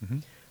funny. Mm-hmm.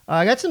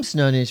 I got some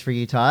snow news for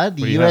you, Todd.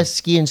 The U.S.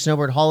 Ski and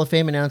Snowboard Hall of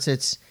Fame announced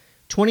its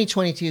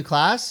 2022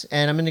 class,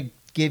 and I'm going to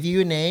give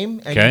you a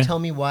name, and you tell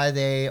me why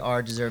they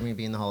are deserving to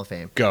be in the Hall of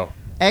Fame. Go.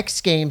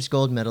 X Games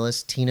gold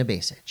medalist Tina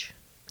Basic.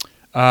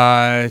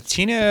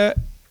 Tina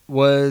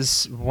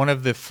was one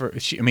of the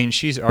first.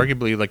 She's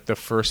arguably like the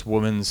first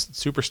woman's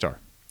superstar.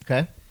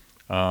 Okay.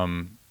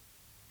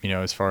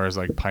 As far as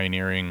like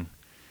pioneering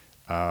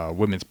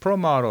women's pro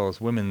models,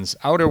 women's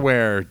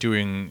outerwear,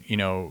 doing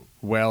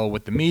well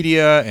with the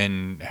media,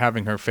 and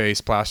having her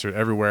face plastered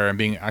everywhere, and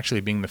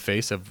being the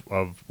face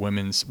of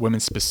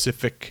women's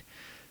specific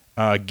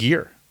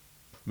gear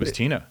was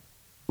Tina.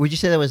 Would you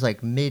say that was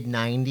like mid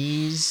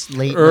 90s,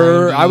 late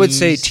 90s? I would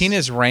say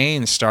Tina's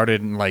reign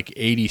started in like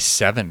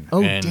 87.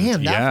 Oh,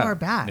 damn, that far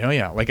back. Oh,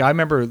 yeah. Like I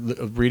remember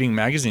reading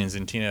magazines,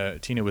 and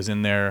Tina was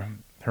in there,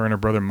 her and her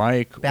brother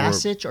Mike.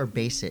 Bassage or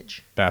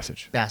Basage?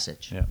 Bassage.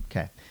 Bassage. Yeah.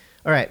 Okay.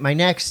 All right, my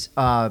next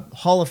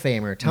Hall of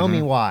Famer, tell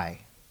me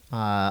why.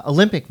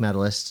 Olympic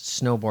medalist,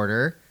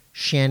 snowboarder,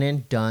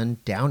 Shannon Dunn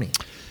Downing.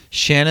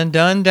 Shannon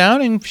Dunn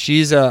Downing.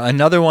 She's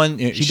another one.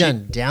 She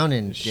done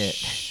Downing shit.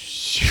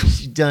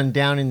 She done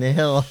down in the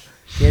hill.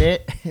 Get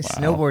it? Wow.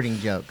 Snowboarding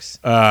jokes.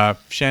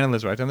 Shannon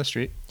lives right down the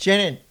street.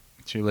 Shannon.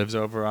 She lives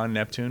over on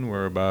Neptune.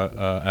 We're about,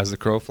 as the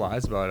crow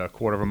flies, about a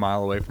quarter of a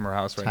mile away from her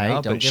house right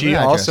now. Don't but give she her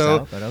address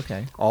out, but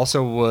okay.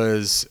 Also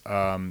was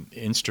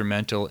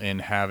instrumental in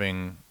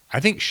having. I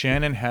think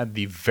Shannon had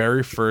the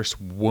very first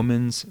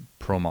woman's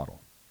pro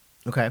model.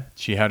 Okay.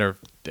 She had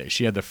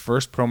the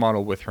first pro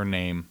model with her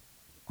name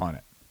on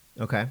it.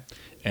 Okay.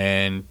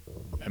 And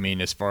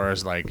as far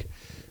as like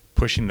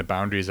pushing the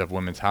boundaries of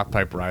women's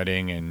halfpipe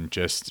riding, and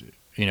just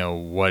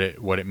what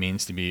it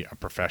means to be a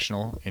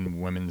professional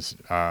in women's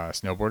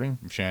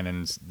snowboarding,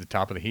 Shannon's the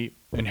top of the heap.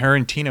 And her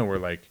and Tina were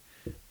like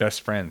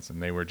best friends,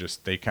 and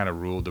they kind of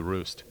ruled the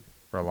roost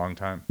for a long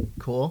time.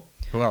 Cool.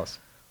 Who else?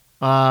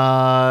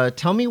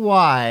 Tell me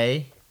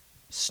why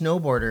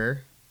snowboarder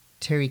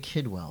Terry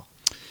Kidwell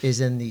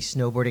is in the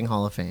Snowboarding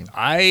Hall of Fame.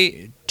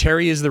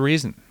 Terry is the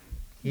reason.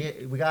 Yeah,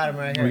 we got him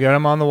right here. We got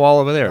him on the wall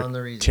over there. On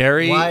the reason.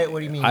 Terry. Why? What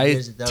do you mean?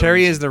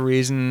 Terry is the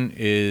reason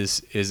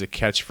is a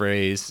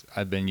catchphrase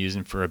I've been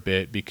using for a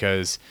bit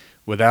because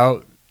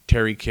without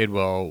Terry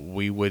Kidwell,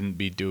 we wouldn't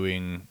be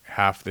doing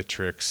half the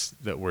tricks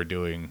that we're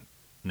doing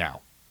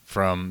now.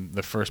 From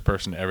the first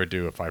person to ever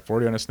do a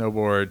 540 on a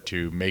snowboard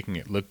to making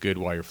it look good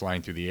while you're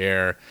flying through the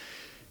air,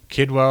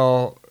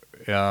 Kidwell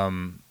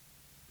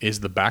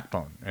is the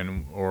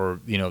backbone or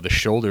the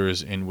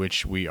shoulders in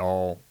which we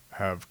all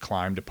have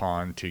climbed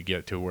upon to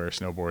get to where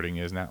snowboarding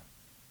is now.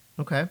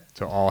 Okay.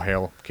 So all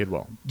hail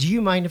Kidwell. Do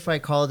you mind if I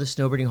call the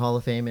Snowboarding Hall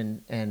of Fame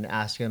and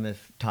ask him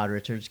if Todd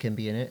Richards can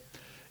be in it?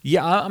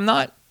 Yeah, I'm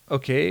not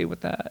okay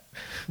with that.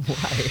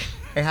 Why?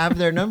 I have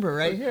their number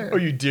right here. Oh,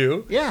 you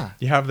do? Yeah.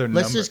 You have their number?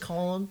 Let's just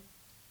call him.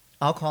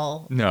 I'll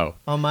call. No.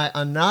 I'm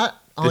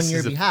not on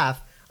your behalf.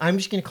 I'm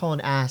just going to call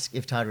and ask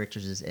if Todd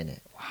Richards is in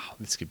it. Wow,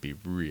 this could be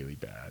really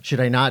bad.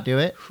 Should I not do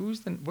it?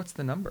 What's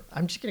the number?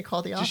 I'm just going to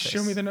call the office. Just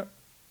show me the number.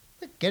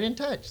 Look, get in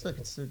touch. Look,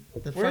 it's the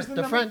Where's front,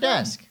 the the front number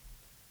desk.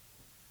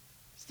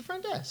 It's the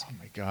front desk. Oh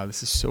my God,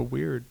 this is so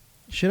weird.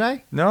 Should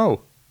I?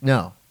 No.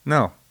 No.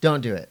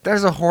 Don't do it.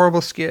 There's a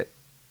horrible skit.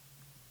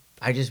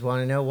 I just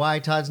want to know why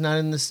Todd's not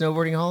in the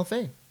Snowboarding Hall of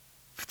Fame.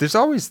 There's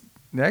always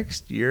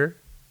next year.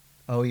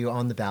 Oh, you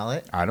on the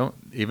ballot? I don't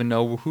even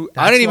know who.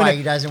 That's I don't even. Why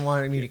he doesn't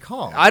want me to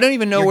call. I don't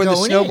even know You're where the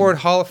going Snowboard in.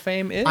 Hall of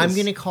Fame is. I'm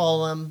gonna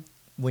call him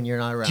when you're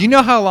not around. Do you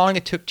know how long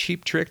it took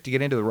Cheap Trick to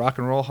get into the Rock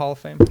and Roll Hall of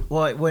Fame?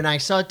 Well, when I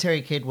saw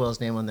Terry Kidwell's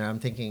name on there, I'm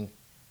thinking,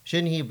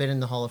 shouldn't he have been in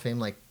the Hall of Fame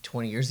like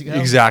 20 years ago?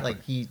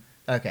 Exactly.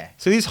 Okay.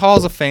 So these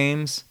Halls of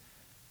Fames,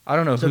 I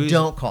don't know So who.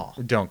 don't call.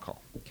 Don't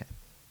call.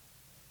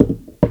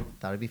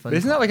 Thought it'd be fun.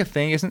 Isn't that like a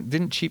thing?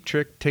 Didn't Cheap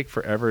Trick take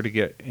forever to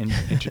get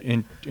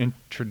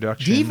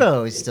introduction?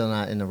 Devo is still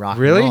not in the Rock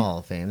Really? and Roll Hall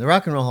of Fame. The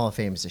Rock and Roll Hall of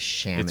Fame is a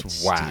sham.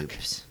 It's It whack.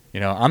 stoops.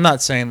 I'm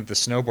not saying that the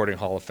Snowboarding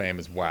Hall of Fame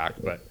is whack,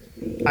 but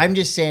I'm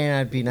just saying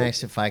it'd be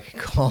nice if I could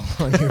call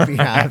on your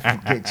behalf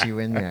and get you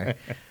in there.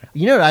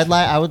 You know what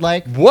I would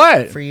like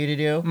what for you to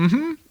do?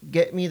 Mm-hmm.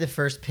 Get me the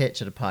first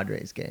pitch at a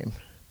Padres game.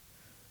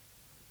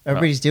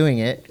 Everybody's doing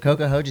it.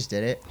 Coco Ho just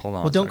did it. Hold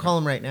on. Well, don't call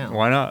him right now.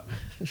 Why not?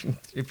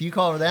 If you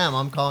call them,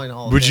 I'm calling the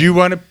Hall of Would Fame. you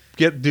want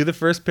to do the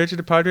first pitch at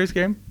the Padres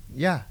game?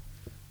 Yeah.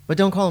 But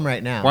don't call him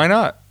right now. Why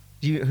not?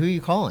 Who are you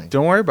calling?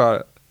 Don't worry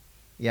about it.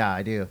 Yeah,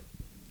 I do.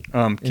 Keep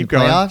In the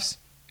going. playoffs?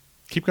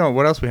 Keep going.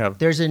 What else we have?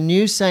 There's a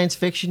new science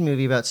fiction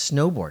movie about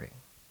snowboarding.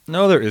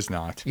 No, there is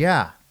not.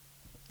 Yeah.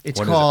 It's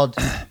What is called...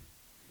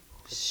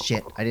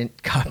 Shit, I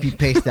didn't copy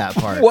paste that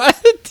part.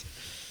 What?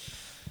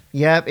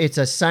 Yep, it's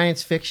a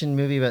science fiction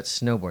movie about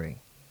snowboarding.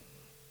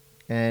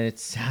 And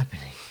it's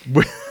happening.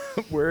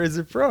 Where is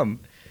it from?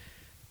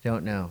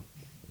 Don't know.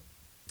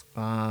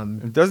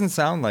 It doesn't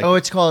sound like. Oh,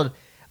 it's called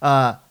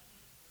The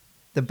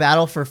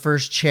Battle for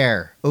First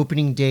Chair,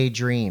 Opening Day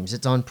Dreams.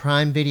 It's on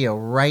Prime Video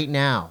right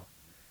now.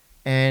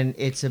 And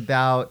it's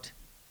about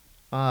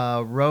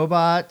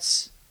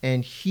robots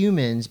and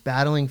humans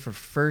battling for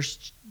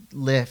first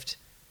lift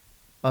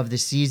of the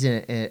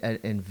season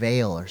in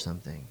Vale or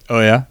something.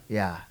 Oh yeah.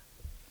 Yeah.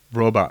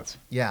 Robots.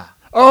 Yeah.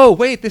 Oh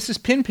wait, this is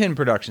Pin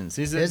Productions.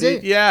 Is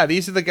it? Yeah,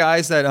 these are the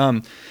guys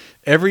that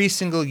every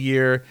single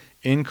year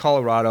in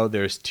Colorado,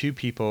 there's two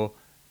people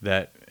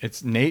that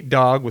it's Nate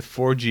Dogg with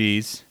 4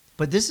 Gs.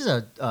 But this is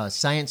a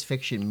science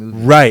fiction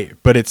movie. Right,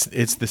 but it's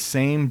the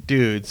same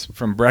dudes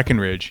from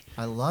Breckenridge.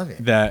 I love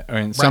it.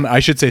 I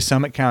should say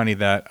Summit County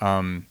that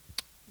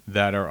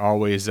are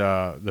always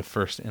the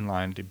first in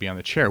line to be on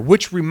the chair.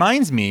 Which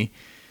reminds me,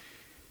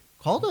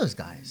 Call those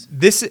guys.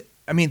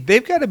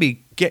 They've got to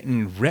be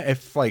getting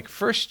if like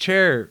first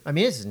chair.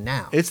 It's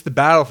now. It's the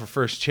battle for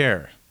first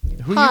chair.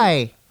 Who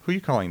are you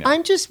calling now?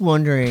 I'm just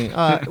wondering,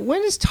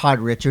 when is Todd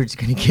Richards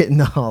going to get in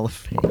the Hall of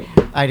Fame?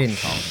 I didn't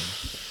call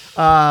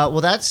him.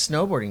 Well, that's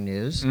snowboarding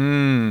news,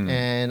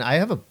 and I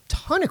have a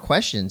ton of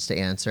questions to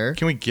answer.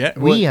 Can we get?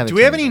 Do we have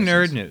any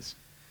nerd news?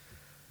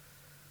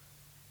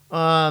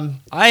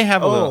 I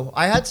have a little.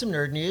 I had some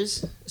nerd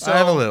news. So I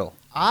have a little.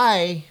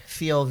 I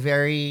feel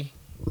very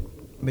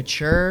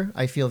mature.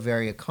 I feel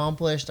very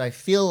accomplished. I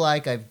feel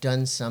like I've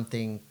done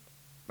something.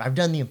 I've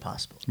done the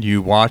impossible.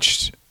 You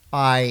watched.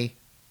 I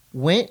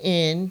went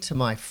into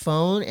my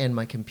phone and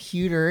my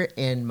computer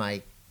and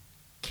my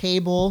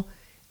cable,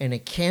 and I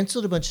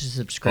canceled a bunch of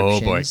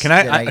subscriptions. Oh boy!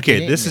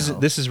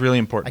 This is really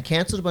important. I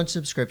canceled a bunch of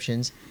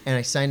subscriptions and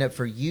I signed up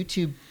for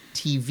YouTube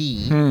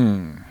TV.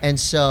 And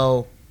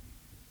so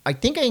I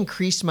think I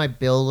increased my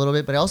bill a little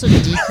bit, but I also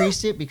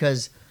decreased it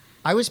because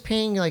I was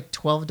paying like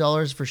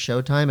 $12 for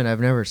Showtime, and I've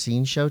never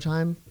seen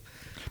Showtime.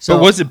 So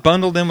but was it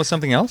bundled in with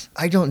something else?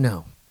 I don't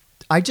know.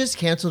 I just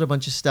canceled a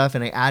bunch of stuff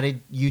and I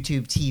added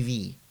YouTube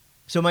TV.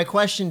 So my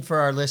question for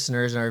our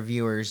listeners and our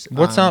viewers: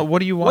 What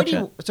do you watch?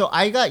 So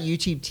I got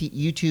YouTube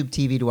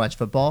TV to watch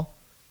football.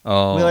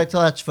 Oh, we like to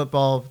watch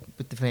football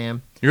with the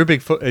fam. You're a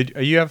big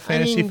you have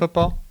fantasy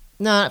football?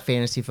 Not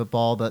fantasy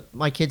football, but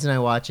my kids and I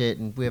watch it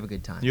and we have a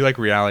good time. You like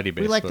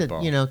reality-based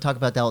football. We like to, talk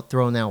about that,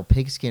 throwing that old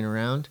pigskin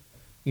around,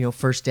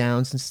 first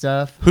downs and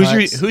stuff.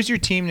 Who's your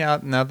team now?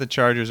 Now the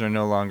Chargers are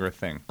no longer a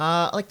thing.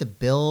 I like the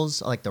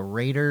Bills. I like the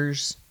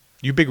Raiders.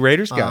 You big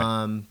Raiders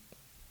guy.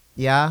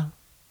 Yeah,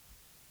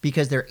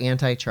 because they're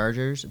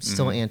anti-Chargers. I'm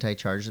still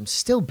anti-Chargers. I'm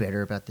still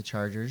bitter about the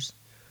Chargers.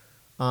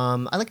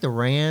 I like the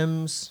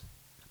Rams.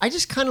 I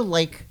just kind of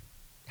like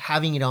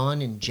having it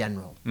on in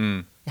general.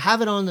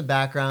 Have it on in the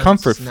background.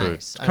 Comfort it's food.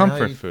 Nice.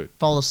 Comfort food.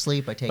 Fall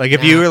asleep. I take like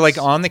naps. if you were like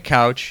on the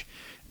couch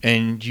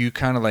and you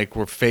kind of like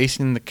were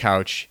facing the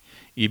couch,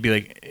 you'd be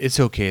like, it's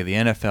okay. The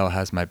NFL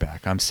has my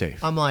back. I'm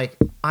safe. I'm like,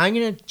 I'm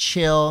going to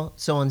chill.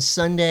 So on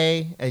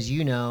Sunday, as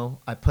you know,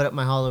 I put up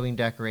my Halloween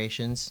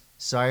decorations.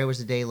 Sorry I was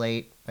a day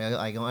late.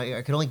 I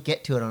could only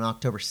get to it on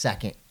October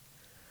 2nd.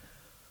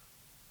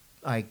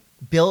 I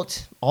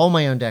built all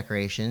my own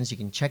decorations. You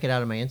can check it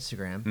out on my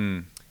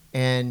Instagram.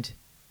 And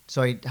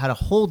so I had a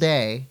whole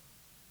day,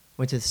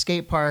 went to the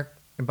skate park,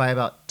 and by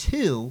about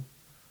 2,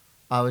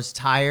 I was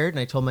tired, and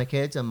I told my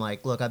kids, I'm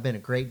like, look, I've been a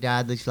great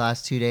dad these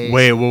last 2 days.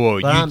 Wait, whoa.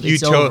 You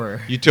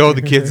told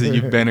the kids that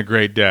you've been a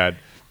great dad.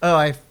 Oh,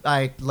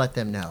 I let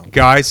them know.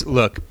 Guys,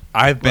 look,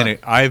 I've been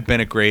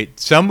a great,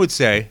 some would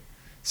say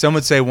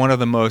one of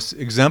the most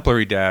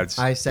exemplary dads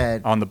I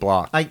said on the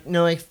block.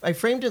 I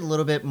framed it a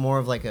little bit more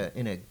of like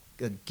in a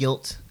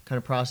guilt kind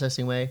of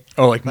processing way.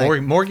 Oh, like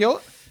more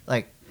guilt?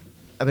 Like,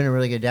 I've been a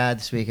really good dad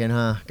this weekend,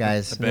 huh,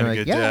 guys? I've been a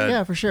good dad.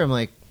 Yeah, for sure. I'm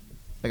like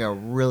a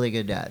really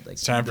good dad. Like,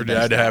 it's time for the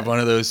dad to best have one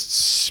of those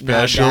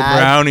special Now, Dad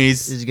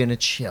brownies. is gonna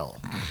chill.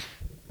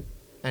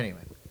 Anyway,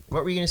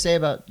 what were you gonna say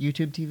about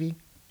YouTube TV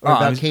or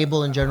about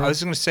cable in general? I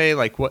was gonna say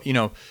like what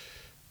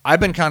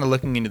I've been kind of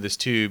looking into this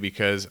too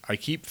because I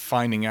keep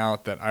finding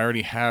out that I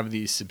already have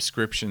these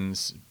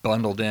subscriptions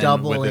bundled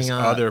in with this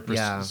other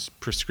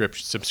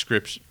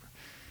subscription.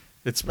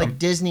 It's like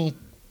Disney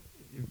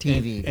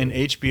TV and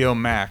HBO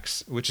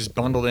Max, which is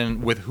bundled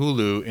in with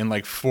Hulu in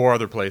like 4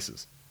 other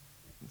places.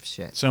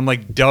 Shit. So I'm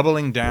like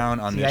doubling down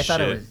on this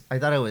shit. I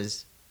thought I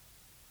was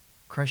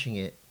crushing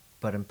it,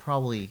 but I'm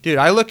probably... Dude,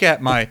 I look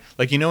at my...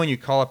 Like, when you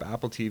call up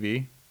Apple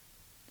TV?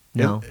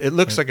 No. It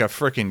looks like a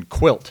freaking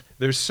quilt.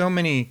 There's so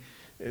many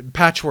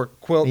patchwork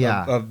quilt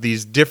of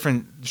these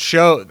different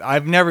shows.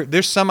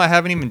 There's some I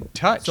haven't even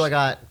touched. So I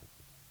got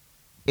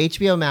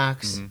HBO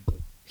Max,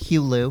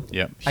 Hulu.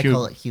 Yep. I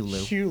call it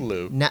Hulu.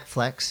 Hulu.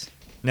 Netflix.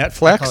 I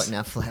call it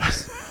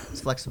Netflix.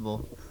 It's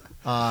flexible.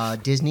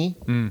 Disney.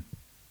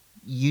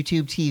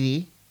 YouTube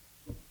TV.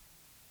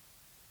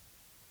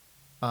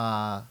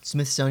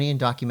 Smithsonian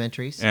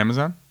documentaries.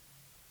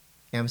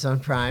 Amazon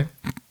Prime.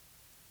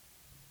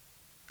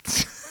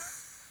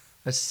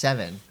 That's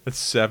 7. That's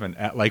 7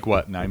 at like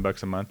what,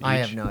 $9 a month each? I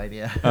have no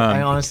idea.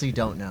 I honestly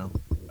don't know.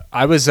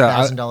 I was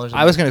 $1,000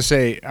 I was gonna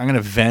say I'm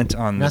gonna vent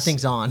on this.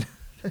 Nothing's on.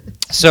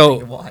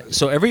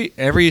 So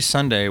every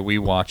Sunday we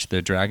watch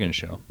the Dragon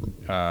show,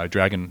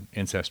 Dragon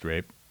Incest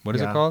Rape. What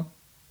is it called?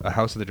 A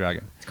House of the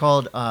Dragon. It's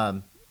called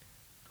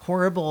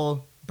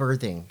Horrible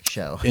Birthing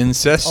Show.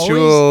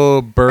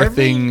 Incestual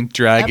birthing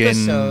dragon.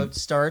 Episode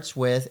starts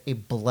with a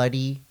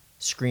bloody,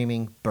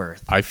 screaming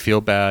birth. I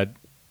feel bad.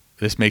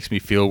 This makes me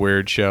feel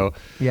weird. Show.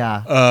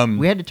 Yeah.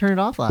 We had to turn it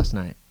off last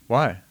night.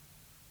 Why?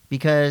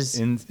 Because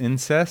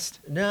incest.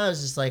 No, it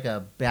was just like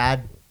a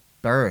bad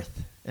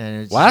birth.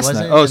 And it last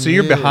night. Oh, so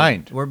you're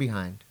behind. We're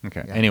behind.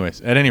 Okay. Yeah. Anyways,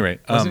 at any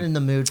rate, wasn't in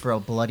the mood for a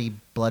bloody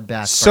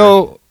bloodbath.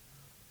 So,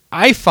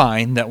 I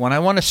find that when I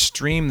want to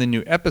stream the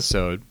new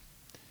episode,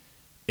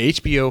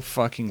 HBO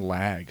fucking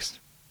lags.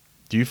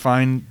 Do you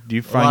find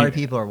a lot of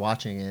people are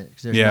watching it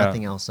because there's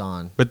nothing else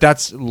on? But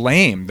that's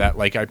lame. That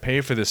like I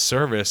pay for this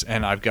service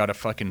and I've got a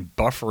fucking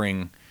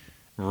buffering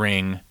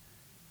ring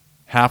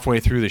halfway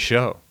through the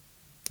show.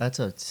 That's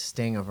a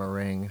sting of a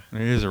ring.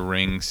 It is a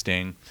ring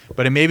sting.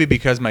 But it may be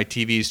because my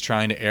TV is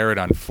trying to air it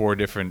on 4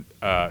 different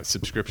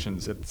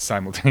subscriptions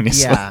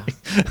simultaneously. Yeah.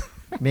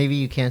 Maybe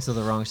you canceled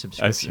the wrong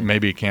subscription.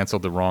 Maybe you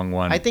canceled the wrong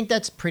one. I think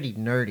that's pretty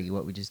nerdy,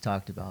 what we just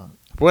talked about.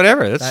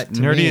 Whatever. That's that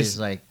to nerdy. Me is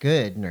like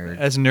good nerd.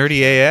 That's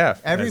nerdy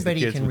AF.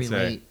 Everybody can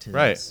relate to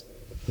this.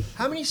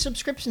 How many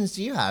subscriptions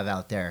do you have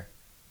out there?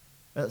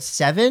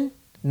 7?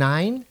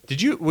 9?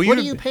 What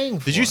are you paying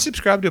for? Did you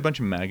subscribe to a bunch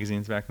of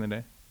magazines back in the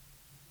day?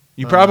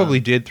 You probably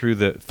did through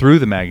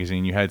the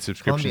magazine. You had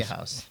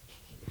subscriptions.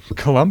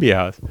 Columbia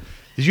House.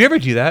 Did you ever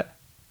do that?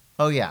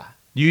 Oh yeah.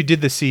 You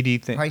did the CD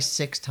thing. Probably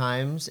 6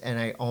 times, and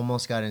I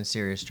almost got in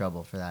serious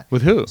trouble for that.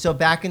 With who? So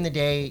back in the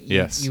day,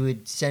 you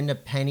would send a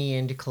penny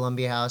into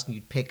Columbia House, and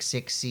you'd pick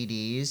 6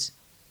 CDs,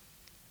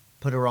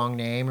 put a wrong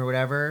name or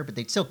whatever, but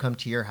they'd still come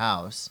to your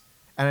house.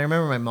 And I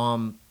remember my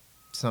mom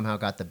somehow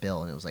got the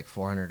bill, and it was like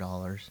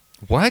 $400.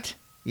 What?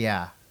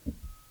 Yeah.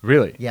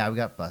 Really? Yeah, we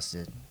got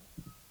busted.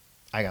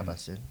 I got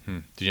busted.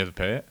 Did you have to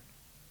pay it?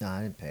 No,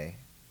 I didn't pay.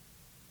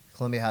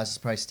 Columbia House is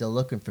probably still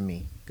looking for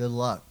me. Good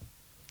luck.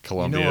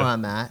 Columbia. You know where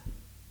I'm at.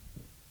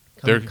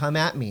 Come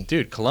at me.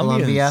 Dude,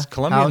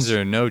 Colombians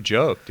are no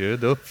joke,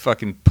 dude. They'll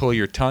fucking pull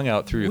your tongue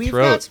out through your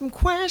throat. We've got some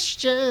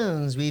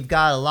questions. We've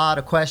got a lot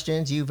of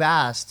questions you've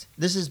asked.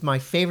 This is my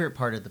favorite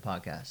part of the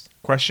podcast.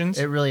 Questions?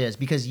 It really is,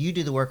 because you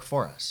do the work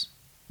for us.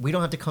 We don't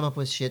have to come up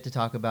with shit to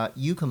talk about.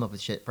 You come up with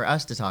shit for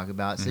us to talk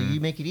about, so you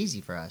make it easy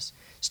for us.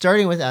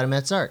 Starting with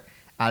M.A.S.S Art.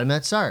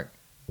 M.A.S S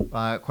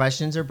Art.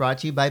 Questions are brought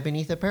to you by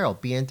Beneath Apparel,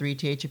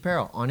 BN3TH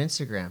Apparel on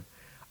Instagram.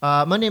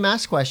 Monday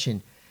M.A.S.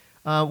 question.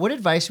 What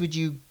advice would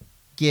you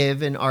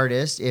give an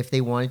artist if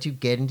they wanted to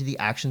get into the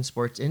action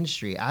sports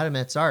industry? Adam,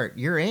 that's art.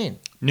 You're in.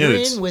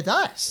 Nudes. You're in with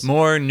us.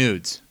 More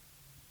nudes.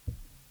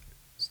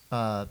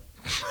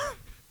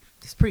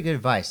 It's pretty good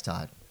advice,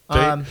 Todd.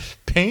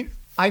 Paint.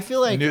 I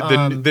feel like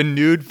the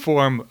nude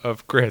form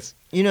of Chris.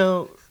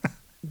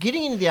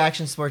 Getting into the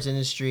action sports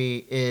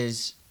industry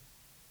is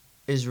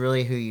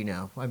really who you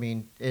know. I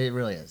mean, it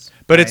really is.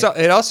 But right?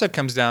 it also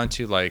comes down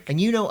to like, and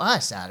you know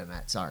us, Adam,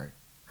 that's art.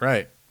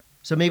 Right.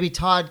 So maybe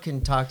Todd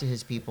can talk to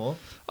his people.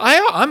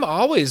 I'm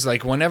always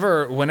like,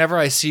 whenever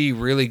I see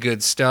really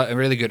good stuff and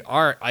really good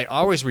art, I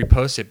always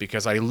repost it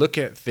because I look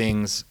at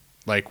things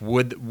like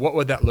what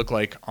would that look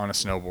like on a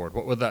snowboard?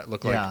 What would that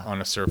look like on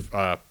a surf?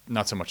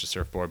 Not so much a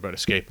surfboard, but a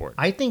skateboard.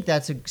 I think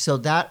so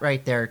that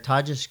right there,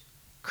 Todd just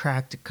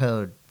cracked a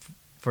code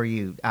for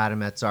you, Adam,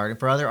 that's art, and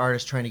for other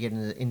artists trying to get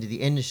into the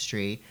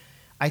industry.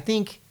 I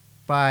think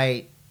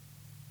by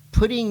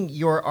putting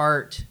your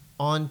art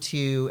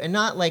onto, and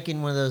not like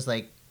in one of those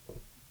like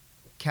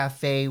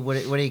cafe,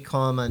 what do you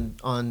call them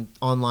on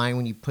online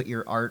when you put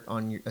your art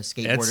on a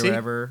skateboard Etsy? or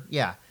whatever?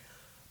 Yeah,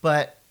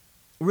 but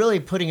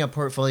really putting a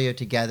portfolio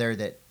together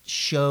that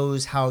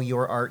shows how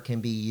your art can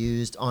be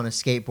used on a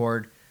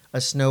skateboard, a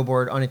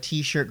snowboard, on a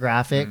t-shirt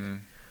graphic.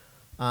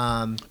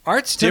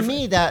 Art's to different.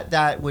 me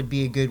that would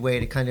be a good way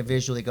to kind of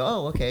visually go,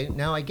 oh, okay,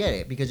 now I get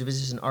it. Because if it's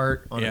just an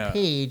art on a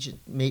page,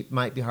 it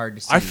might be hard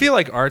to see. I feel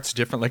like art's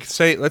different. Like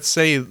let's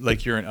say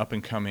like you're an up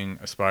and coming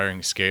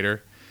aspiring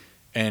skater,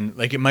 and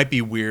like it might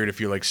be weird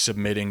if you're like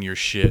submitting your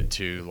shit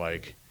to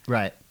like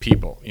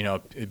people.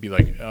 It'd be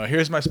like,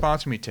 here's my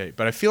sponsor me tape.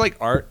 But I feel like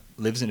art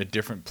lives in a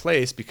different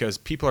place because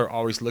people are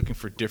always looking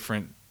for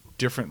different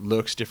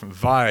looks, different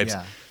vibes.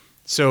 Yeah.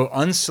 So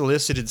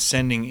unsolicited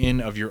sending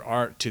in of your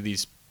art to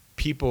these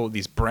people,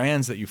 these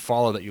brands that you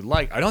follow that you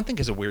like, I don't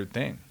think is a weird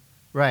thing.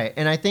 Right.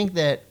 And I think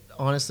that,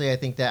 honestly,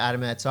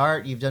 Adam, that's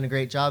art. You've done a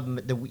great job.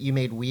 You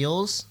made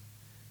wheels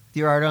with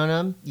your art on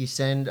them. You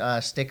send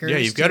stickers Yeah,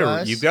 you've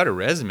got a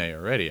resume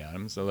already,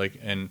 Adam. So like,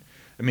 and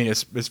I mean,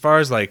 as far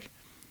as like,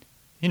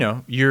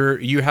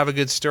 you have a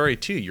good story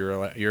too.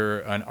 You're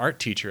an art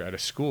teacher at a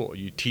school.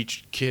 You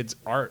teach kids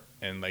art,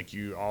 and like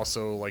you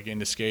also like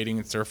into skating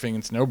and surfing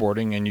and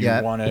snowboarding, and you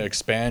want to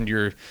expand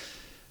your.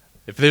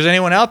 If there's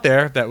anyone out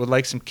there that would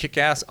like some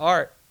kick-ass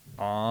art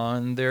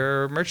on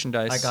their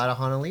merchandise, I got a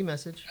Honolulu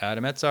message.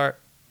 Adam at art.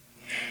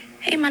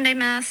 Hey, Monday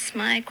M.A.S.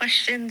 My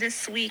question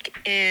this week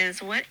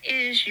is, what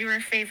is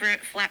your favorite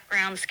flat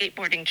ground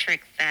skateboarding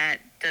trick that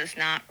does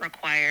not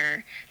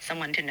require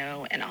someone to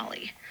know an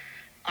ollie?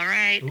 All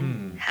right.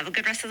 Have a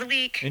good rest of the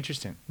week.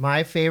 Interesting.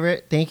 My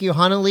favorite, thank you,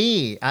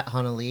 Honolulu. At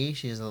Honolulu,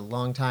 she's a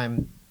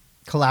longtime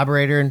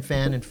collaborator and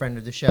fan and friend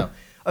of the show.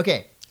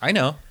 Okay. I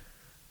know.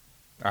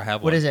 I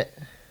have one. What is it?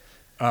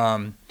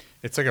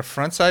 It's like a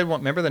frontside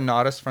one. Remember the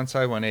Nautis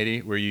frontside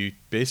 180 where you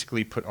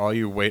basically put all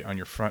your weight on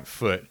your front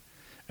foot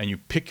and you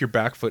pick your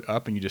back foot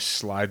up and you just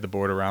slide the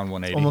board around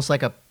 180. Almost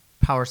like a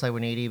power slide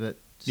 180, but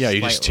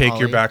you just take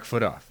your back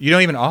foot off. You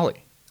don't even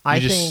ollie.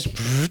 I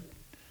think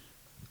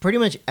pretty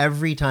much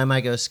every time I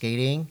go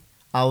skating,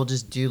 I will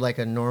just do like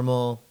a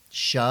normal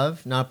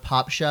shove, not a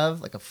pop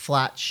shove, like a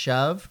flat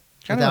shove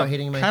without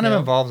hitting my tail. Kind of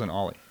involves an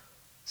ollie,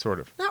 sort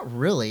of. Not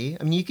really.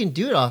 I mean, you can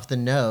do it off the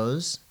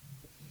nose.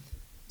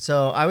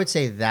 So I would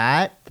say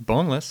that. The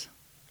boneless.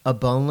 A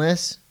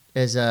boneless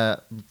is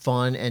a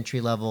fun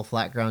entry-level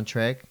flat ground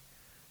trick.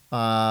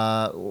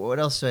 What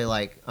else do I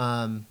like?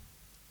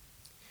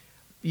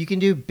 You can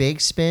do big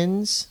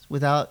spins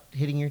without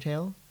hitting your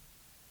tail.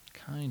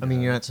 Kind of. I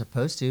mean, you're not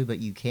supposed to, but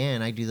you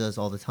can. I do those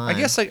all the time. I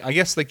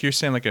guess like you're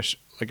saying like a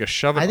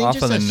shove it I think off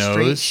just on the a nose.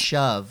 straight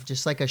shove,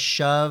 just like a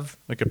shove.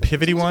 Like a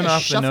pivoty one like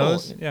off shuffle. the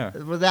nose. Yeah.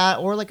 With that,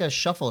 or like a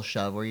shuffle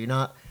shove, where you're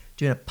not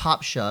doing a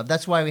pop shove.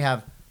 That's why we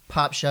have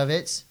pop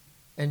shove-its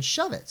and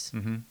shove-its.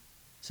 Mm-hmm.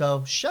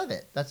 So shove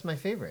it. That's my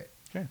favorite.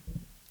 Okay.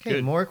 Okay,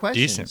 Good. more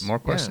questions. Decent. More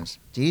questions.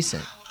 Yeah,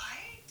 decent.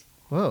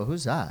 Whoa,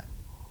 who's that?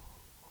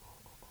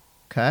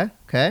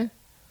 Okay.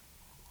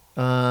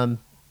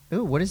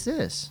 Ooh, what is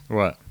this?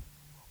 What?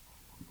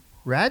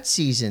 Rad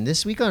Season.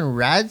 This week on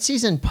Rad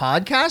Season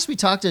podcast, we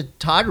talked to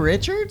Todd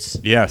Richards.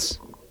 Yes.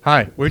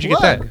 Hi. Where'd you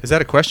get that? Is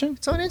that a question?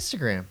 It's on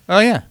Instagram. Oh,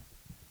 yeah.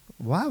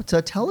 Wow. So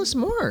tell us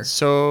more.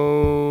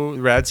 So,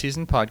 Rad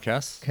Season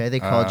podcast. Okay, they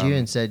called you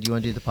and said, you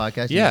want to do the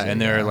podcast? Yeah, and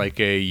they're like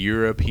a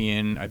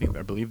European, I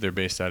believe they're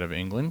based out of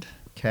England.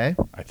 Okay.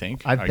 I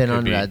think. I think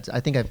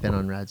I've been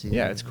on Rad Season.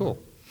 Yeah, it's cool.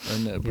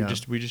 And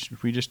we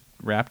just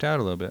rapped out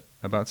a little bit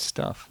about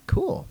stuff.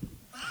 Cool.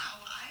 Wow,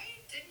 I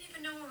didn't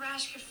even know a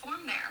rash could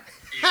form there.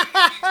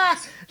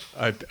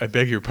 I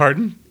beg your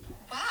pardon?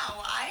 Wow,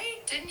 I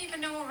didn't even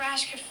know a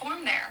rash could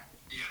form there.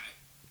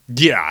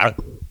 Yeah.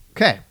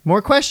 Okay,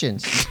 more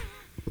questions.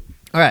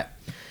 All right.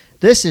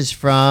 This is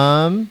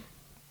from...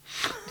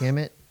 Damn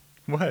it.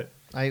 What?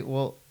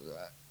 Do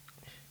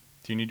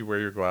you need to wear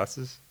your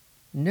glasses?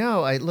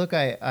 No, I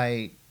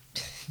Did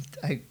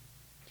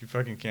you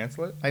fucking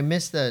cancel it? I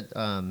missed the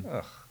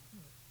Ugh.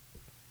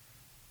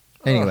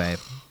 Anyway.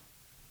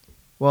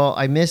 Well,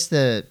 I missed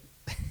the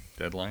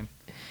Deadline?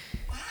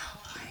 Wow,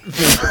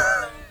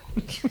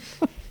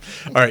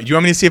 All right. Do you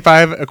want me to see if I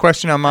have a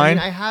question on mine?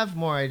 I have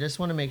more. I just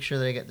want to make sure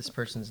that I get this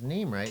person's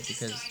name right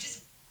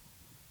because.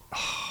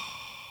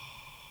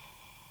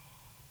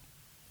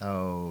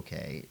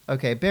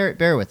 Okay.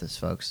 Bear with us,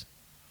 folks.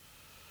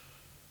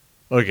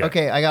 Okay.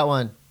 Okay, I got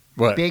one.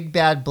 What? Big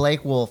Bad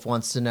Blake Wolf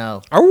wants to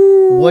know.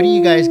 Ow. What are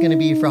you guys going to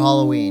be for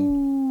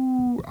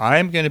Halloween?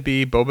 I'm going to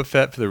be Boba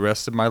Fett for the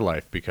rest of my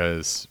life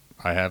because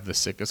I have the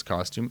sickest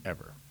costume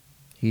ever.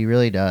 He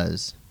really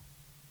does.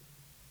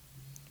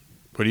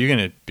 What are you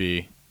going to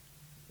be?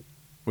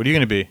 What are you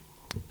going to be?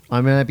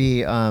 I'm going to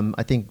be,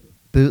 I think,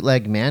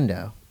 Bootleg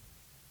Mando.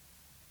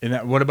 And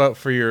that, what about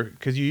for your...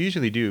 Because you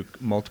usually do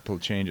multiple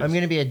changes. I'm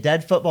going to be a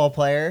dead football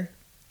player,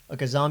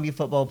 like a zombie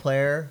football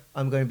player.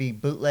 I'm going to be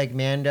Bootleg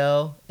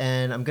Mando.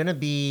 And I'm going to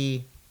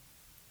be...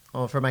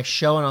 Oh, for my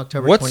show on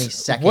October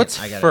 22nd. What's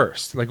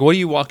first? Like, what do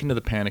you walk into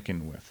the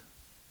Pannikin with?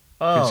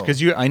 Oh.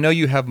 Because I know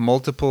you have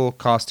multiple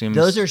costumes.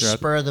 Those are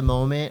spur of the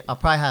moment. I'll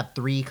probably have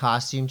 3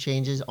 costume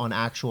changes on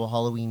actual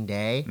Halloween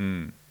day.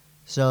 Mm.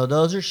 So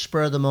those are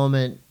spur of the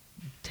moment,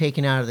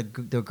 taken out of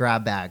the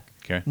grab bag.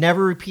 Okay.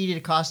 Never repeated a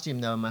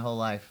costume, though, in my whole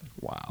life.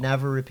 Wow.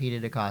 Never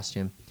repeated a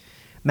costume.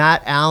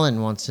 Matt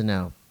Allen wants to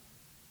know,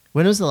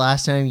 when was the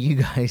last time you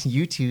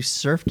two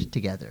surfed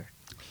together?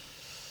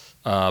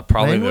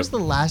 Probably when was the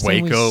last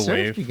time we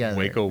surfed together?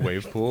 Waco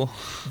wave pool.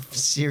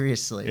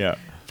 Seriously. Yeah.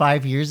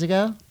 5 years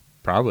ago?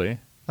 Probably.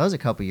 That was a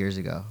couple years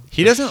ago.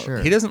 He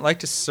doesn't like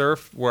to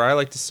surf where I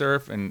like to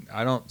surf, and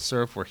I don't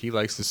surf where he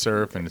likes to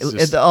surf, and it's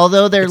just,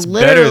 although they're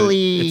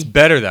literally it's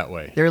better that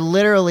way. They're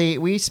literally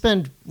we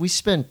spend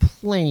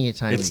plenty of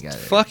time together.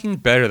 It's fucking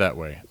better that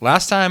way.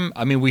 Last time,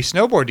 I mean, we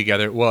snowboard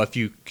together. Well, if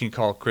you can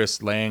call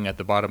Chris laying at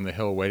the bottom of the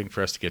hill waiting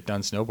for us to get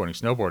done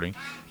snowboarding.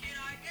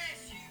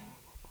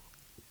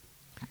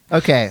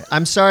 Okay,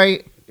 I'm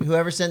sorry.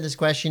 Whoever sent this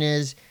question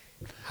is.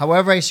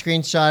 However, I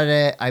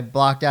screenshotted it. I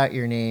blocked out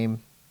your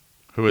name.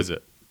 Who is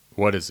it?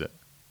 What is it?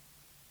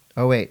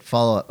 Oh, wait.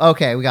 Follow up.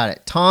 Okay, we got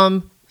it.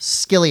 Tom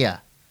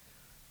Skillia.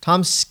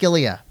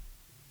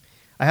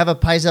 I have a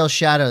Paizel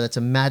Shadow that's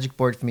a magic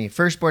board for me.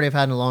 First board I've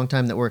had in a long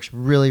time that works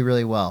really,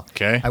 really well.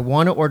 Okay. I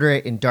want to order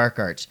it in Dark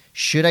Arts.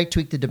 Should I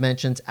tweak the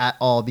dimensions at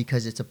all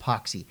because it's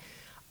epoxy?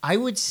 I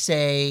would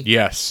say...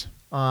 Yes.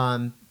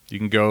 You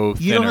can go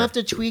thinner. You don't have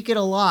to tweak it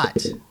a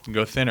lot. You can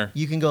go thinner.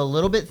 You can go a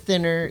little bit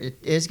thinner. It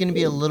is going to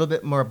be a little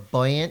bit more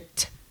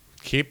buoyant.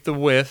 Keep the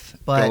width,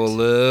 but go a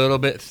little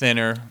bit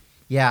thinner.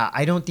 Yeah,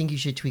 I don't think you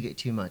should tweak it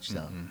too much,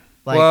 though. Mm-hmm.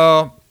 Like,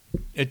 well,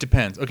 it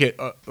depends. Okay,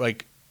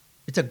 this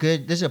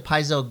is a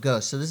Paizo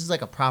Ghost, so this is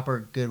like a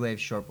proper good wave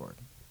shortboard.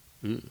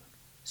 Ooh.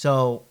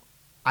 So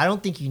I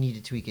don't think you need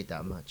to tweak it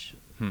that much,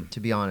 to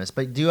be honest.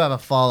 But do have a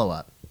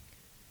follow-up.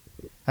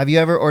 Have you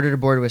ever ordered a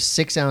board with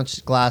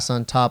 6-ounce glass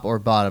on top or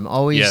bottom?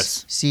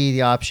 Always see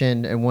the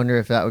option and wonder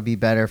if that would be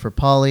better for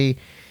poly,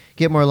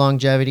 get more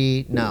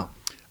longevity. No.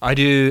 I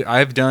do.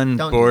 I've done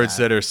boards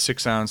that are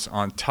 6-ounce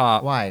on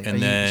top. Why? And are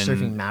then you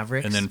surfing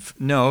Mavericks? And then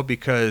no,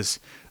 because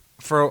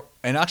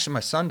and actually my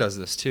son does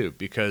this too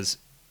because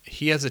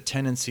he has a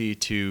tendency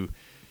to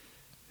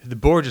the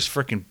board just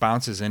freaking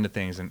bounces into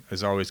things and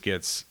always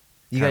gets.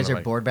 You guys are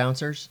board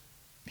bouncers?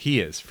 He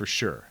is for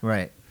sure.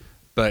 Right.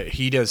 But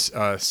he does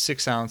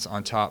 6-ounce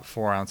on top,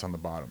 4-ounce on the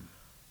bottom.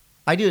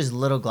 I do as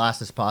little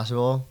glass as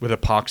possible. With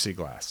epoxy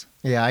glass.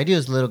 Yeah, I do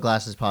as little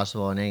glass as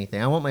possible on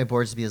anything. I want my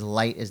boards to be as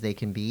light as they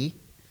can be.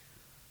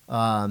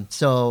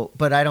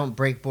 But I don't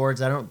break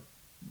boards. I don't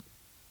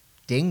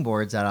ding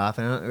boards that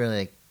often. I don't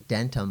really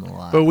dent them a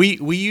lot. But we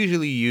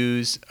usually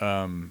use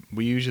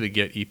we usually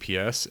get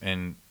EPS,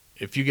 and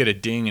if you get a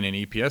ding in an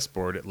EPS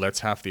board, it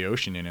lets half the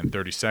ocean in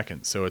 30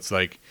 seconds. So it's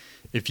like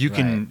if you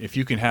can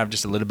have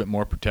just a little bit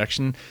more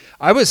protection.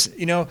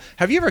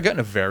 Have you ever gotten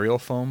a varial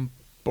foam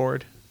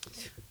board?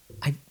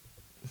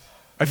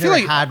 I feel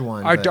like had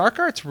one. Are Dark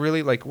Arts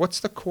really like? What's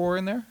the core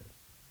in there?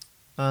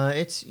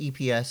 It's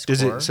EPS.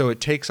 Does core. it? So it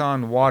takes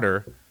on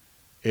water.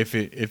 If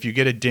you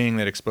get a ding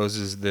that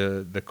exposes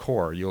the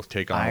core, you'll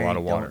take on a lot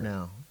of water. I don't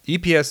know.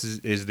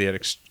 EPS is the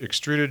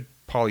extruded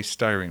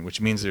polystyrene, which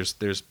means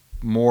there's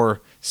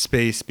more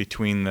space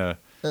between the.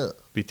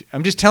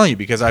 I'm just telling you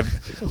because I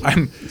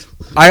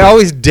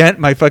always dent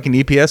my fucking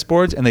EPS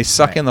boards and they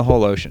suck in the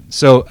whole ocean.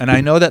 So and I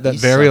know that the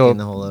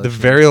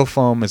varial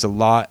foam is a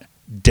lot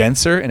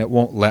denser and it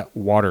won't let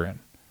water in.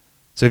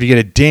 So if you get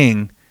a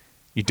ding,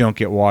 you don't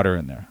get water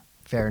in there.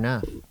 Fair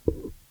enough.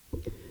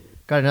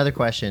 Got another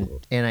question,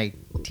 and I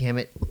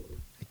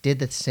did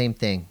the same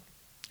thing.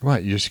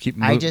 What? You just keep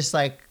moving? I just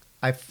I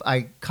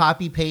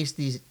copy paste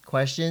these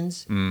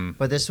questions,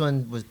 but this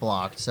one was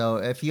blocked. So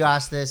if you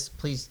ask this,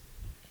 please,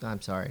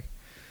 I'm sorry.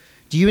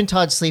 Do you and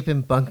Todd sleep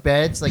in bunk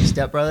beds like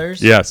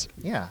stepbrothers? Yes.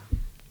 Yeah.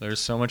 There's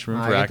so much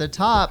room for at the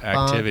top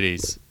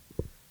activities.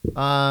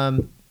 Who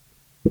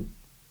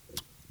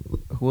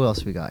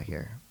else we got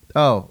here?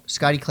 Oh,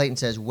 Scotty Clayton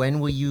says, when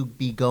will you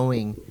be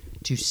going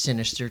to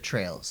Sinister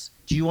Trails?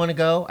 Do you want to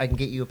go? I can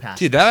get you a pass.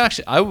 Dude,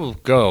 I will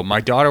go.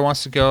 My daughter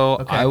wants to go.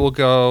 Okay. I will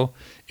go.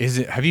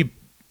 Have you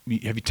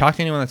talked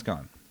to anyone that's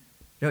gone?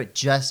 No, it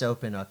just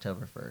opened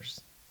October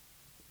 1st.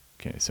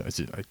 Okay, so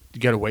you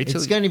got to wait till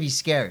It's going to be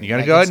scary. You got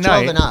to go at it's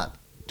night. 12 and up.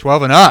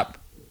 12 and up.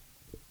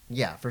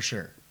 Yeah, for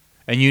sure.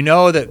 And you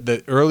know that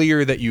the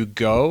earlier that you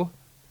go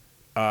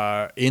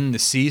in the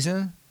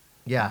season,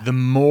 Yeah. the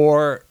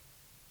more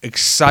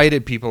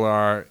excited people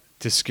are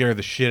to scare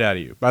the shit out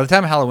of you. By the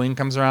time Halloween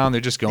comes around, they're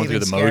just going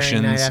They've through been the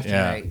scaring motions. night after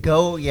night.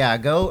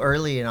 Go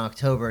early in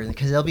October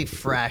because they'll be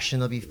fresh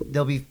and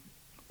they'll be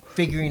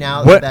figuring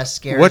out the best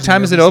scares. What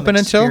time is it open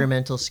until?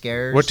 Experimental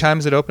scares. What time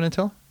is it open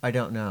until? I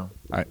don't know.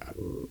 I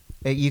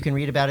You can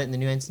read about it in the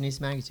New Ensign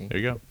magazine. There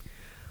you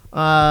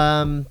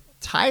go.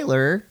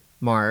 Tyler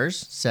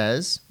Mars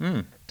says,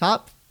 Hmm.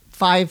 top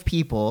 5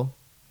 people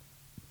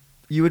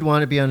you would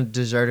want to be on a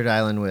deserted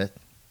island with.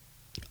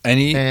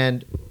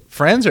 And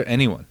Friends or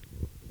anyone?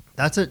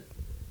 that's a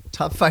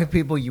top 5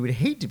 people you would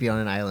hate to be on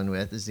an island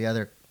with is the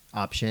other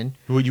option.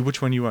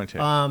 Which one do you want to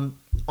take?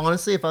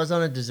 Honestly, if I was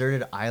on a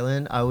deserted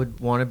island, I would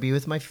want to be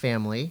with my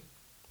family.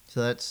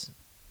 So that's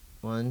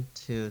 1,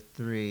 2,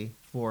 3,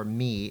 4,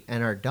 me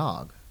and our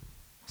dog.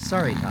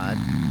 Sorry, Todd.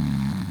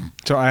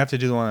 So I have to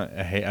do the one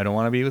I don't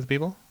want to be with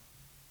people?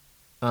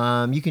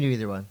 You can do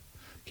either one.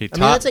 Okay, I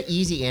mean, that's an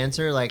easy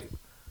answer. Like,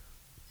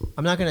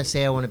 I'm not going to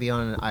say I want to be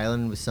on an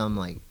island with some,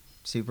 like,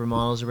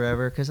 supermodels or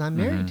whatever, because I'm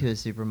married to a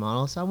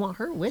supermodel, so I want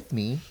her with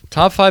me.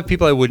 Top 5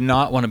 people I would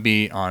not want to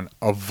be on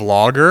a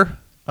vlogger.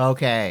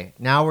 Okay,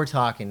 now we're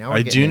talking.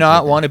 I do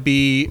not want to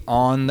be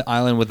on the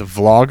island with a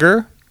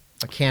vlogger.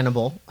 A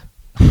cannibal.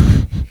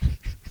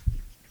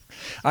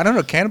 I don't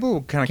know. Cannibal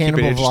will kind of keep it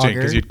Cannibal interesting vlogger.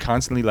 because you'd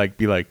constantly like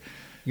be like,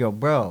 Yo,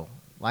 bro,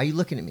 why are you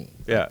looking at me?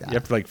 yeah, like that? you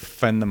have to like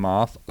fend them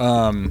off.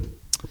 And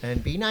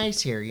be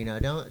nice here, you know.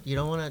 You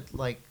don't want to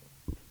like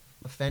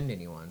offend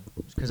anyone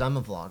because I'm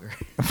a vlogger.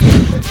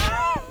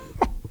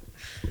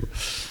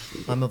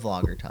 I'm a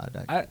vlogger,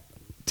 Todd.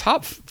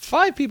 Top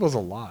 5 people's a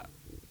lot.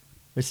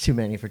 It's too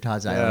many for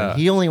Todd's Yeah. island.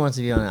 He only wants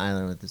to be on an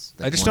island with this.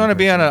 I just want to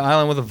be on an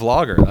island with a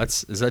vlogger.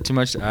 Is that too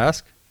much to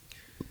ask?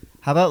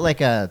 How about like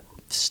a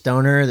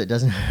stoner that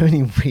doesn't have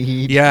any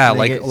weed? Yeah, They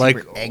like get like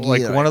super eggy,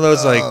 like they're one of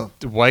those "Oh,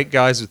 like white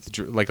guys with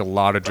like a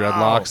lot of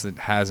dreadlocks that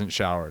hasn't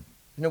showered.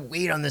 no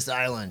weed on this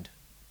island.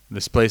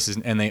 This place is,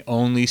 and they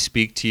only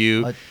speak to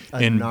you A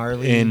in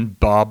gnarly-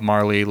 Bob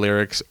Marley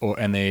lyrics,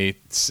 and they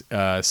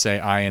say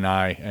 "I"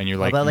 and you're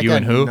How like, about like you a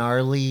and who?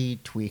 gnarly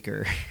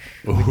tweaker?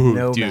 Ooh,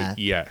 no dude, math.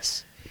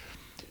 yes.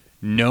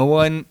 No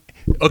one.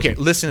 Okay,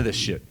 listen to this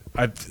shit.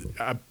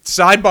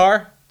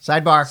 Sidebar.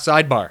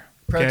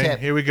 Pro Okay, tip.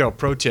 here we go.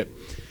 Pro tip.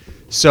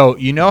 So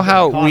you know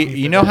how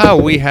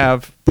we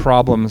have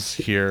problems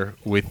here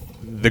with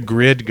the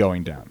grid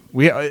going down.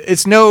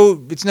 It's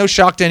no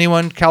shock to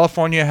anyone.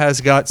 California has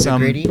got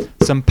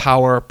some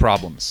power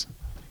problems.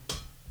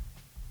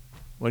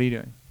 What are you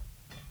doing?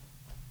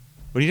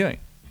 What are you doing?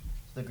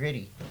 The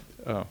gritty.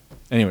 Oh.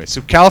 Anyway,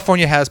 so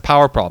California has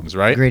power problems,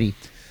 right? Gritty.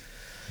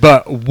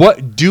 But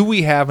what do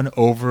we have an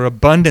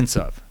overabundance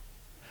of?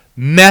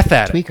 Meth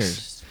addicts.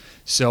 Tweakers.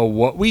 So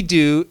what we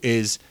do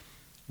is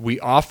we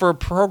offer a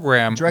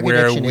program Drug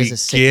where addiction we is a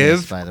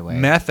sickness, give by the way.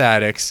 meth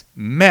addicts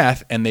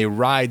meth, and they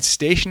ride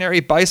stationary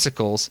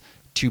bicycles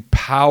to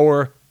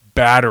power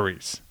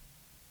batteries,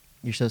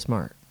 You're so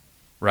smart.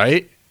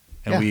 right?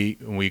 And Yeah.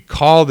 we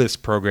call this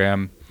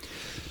program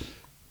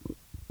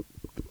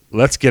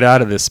 "Let's Get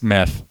Out of This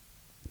Meth."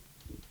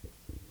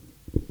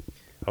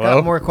 Hello?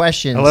 Got more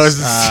questions. Hello,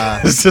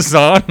 is this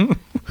on?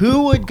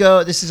 Who would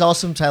go? This is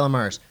also from Tyler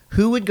Mars.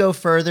 Who would go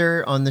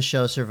further on the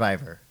show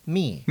Survivor?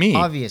 Me. Me.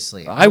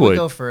 Obviously. I would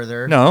go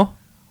further. No.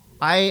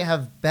 I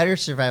have better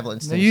survival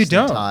instincts No, you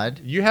than don't. Todd.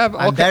 You have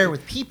I'm better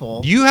with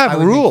people. You have I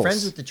would rules. Make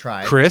friends with the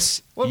tribe.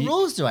 Chris, What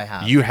rules do I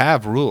have? You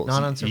have rules.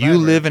 Not on You Survivor.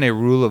 live in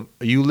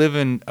you live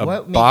in a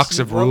What makes box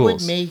you- of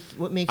rules.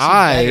 What makes you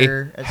I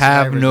better at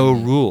have Survivor no than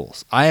me?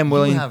 rules. I am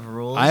willing. You have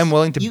rules. I am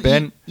willing to you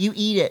bend. You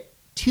eat at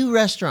 2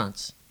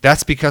 restaurants.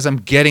 That's because I'm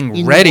getting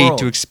In the ready world.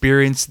 to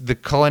experience the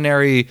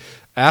culinary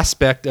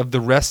aspect of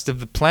the rest of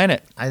the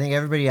planet. I think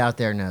everybody out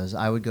there knows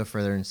I would go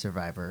further in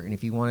Survivor. And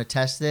if you want to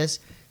test this,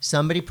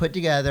 somebody put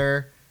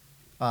together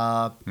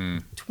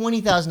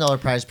 $20,000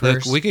 prize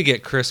purse. Look, we could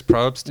get Chris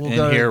Probst We'll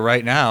go in to- here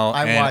right now,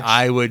 I and watch-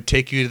 I would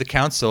take you to the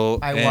council,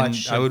 I and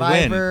watch I would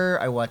win. Survivor.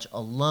 I watch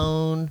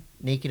Alone,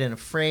 Naked and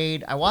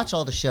Afraid. I watch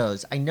all the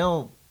shows. I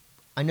know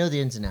the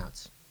ins and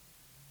outs.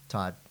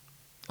 Todd,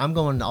 I'm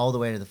going all the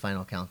way to the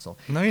final council.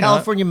 No, you're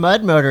California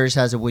Mud Motors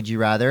has a would you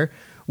rather.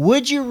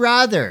 Would you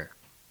rather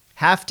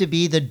have to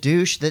be the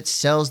douche that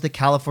sells the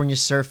California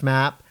surf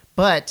map,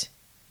 but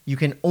you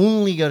can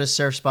only go to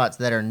surf spots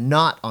that are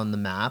not on the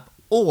map,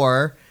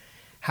 or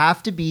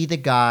have to be the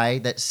guy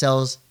that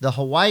sells the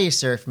Hawaii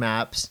surf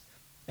maps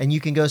and you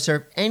can go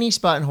surf any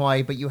spot in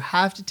Hawaii, but you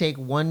have to take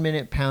 1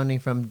 minute pounding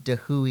from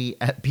Dahui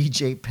at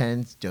BJ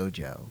Penn's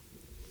dojo?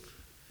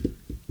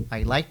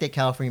 I like that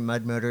California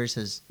Mud Motors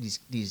has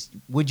these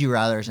would you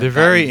rathers. They're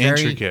very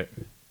intricate.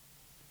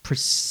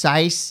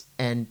 Precise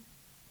and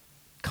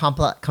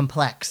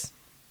complex.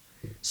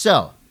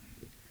 So,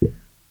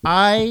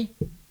 I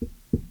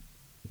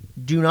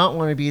do not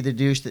want to be the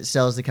douche that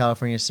sells the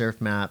California surf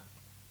map,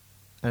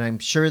 and I'm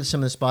sure that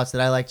some of the spots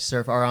that I like to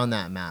surf are on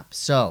that map.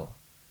 So,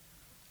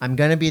 I'm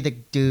going to be the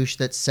douche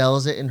that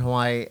sells it in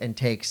Hawaii and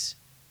takes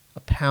a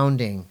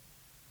pounding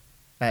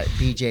at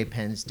BJ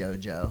Penn's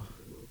dojo.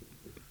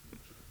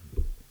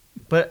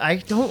 But I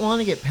don't want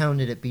to get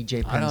pounded at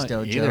BJ Penn's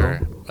dojo.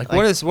 Either. Like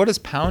what is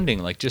pounding?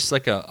 Like just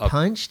like a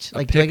punched?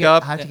 Like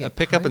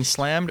pickup and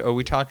slammed? Or are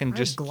we talking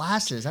just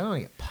glasses? I don't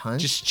want to get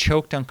punched. Just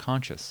choked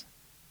unconscious.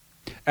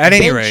 At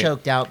any rate,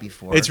 choked out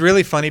before. It's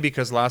really funny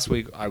because last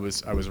week I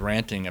was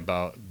ranting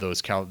about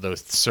those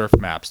surf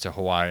maps to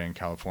Hawaii and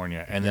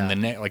California, and then the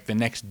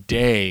next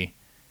day,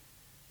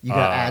 you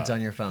got ads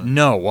on your phone.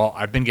 No, well,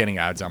 I've been getting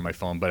ads on my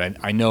phone, but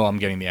I know I'm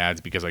getting the ads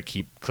because I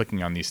keep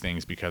clicking on these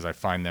things because I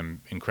find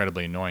them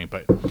incredibly annoying.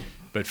 But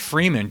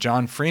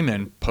John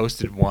Freeman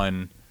posted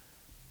one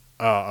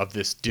of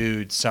this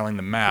dude selling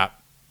the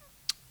map,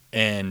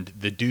 and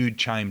the dude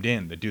chimed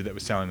in. The dude that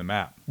was selling the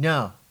map.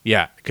 No.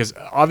 Yeah, because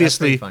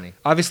obviously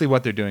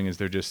what they're doing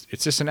is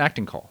it's just an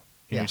acting call.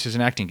 It's just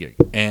an acting gig.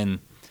 And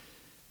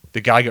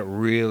the guy got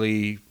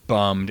really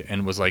bummed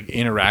and was like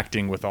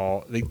interacting with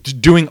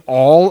doing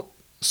all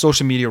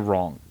social media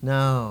wrong.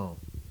 No.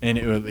 And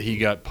he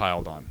got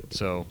piled on.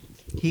 So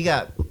he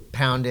got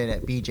pounded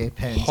at BJ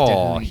Penn's.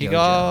 Oh, he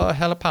got a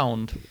hella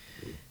pound.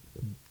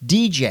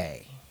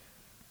 DJ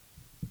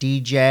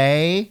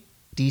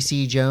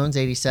DC Jones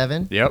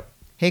 87. Yep.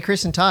 Hey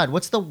Chris and Todd,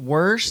 what's the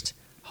worst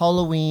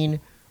Halloween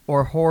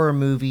or horror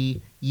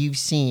movie you've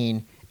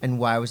seen, and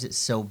why was it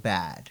so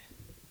bad?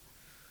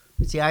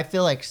 See, I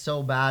feel like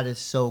so bad is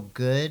so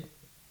good.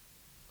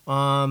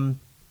 I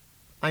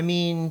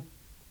mean,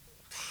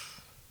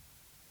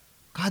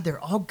 God,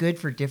 they're all good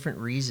for different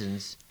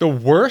reasons. The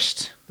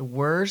worst?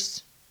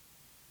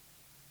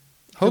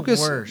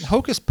 Hocus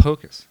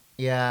Pocus.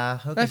 Yeah.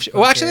 Hocus Pocus.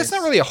 Well, actually, that's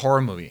not really a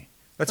horror movie.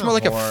 That's more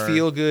like horror. A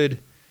feel-good.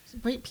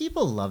 Wait,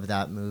 people love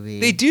that movie.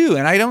 They do,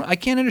 and I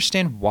can't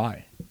understand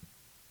why.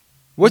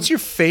 What's your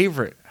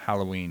favorite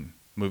Halloween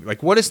movie?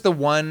 Like, what is the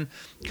one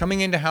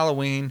coming into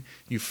Halloween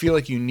you feel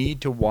like you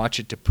need to watch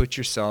it to put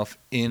yourself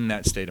in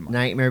that state of mind?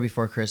 Nightmare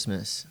Before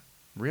Christmas.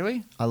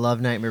 Really? I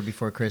love Nightmare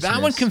Before Christmas.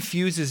 That one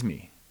confuses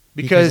me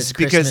because it's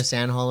Christmas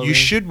and Halloween. You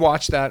should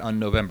watch that on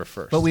November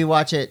 1st. But we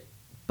watch it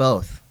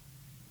both,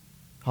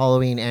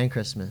 Halloween and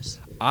Christmas.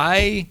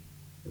 I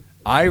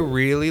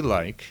really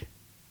like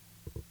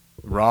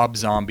Rob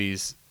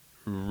Zombie's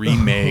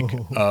remake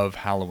of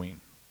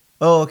Halloween.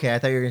 Oh, okay. I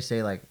thought you were going to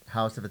say like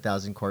House of a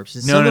Thousand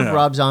Corpses. No, Some of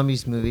Rob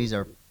Zombie's movies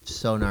are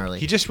so gnarly.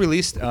 He just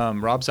released,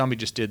 Rob Zombie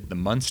just did The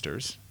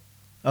Munsters.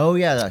 Oh,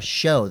 yeah, the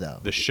show,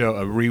 though. The show,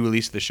 a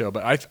re-release of the show.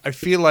 But I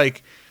feel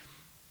like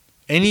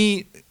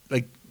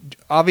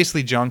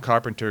obviously John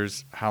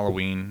Carpenter's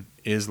Halloween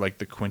is like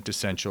the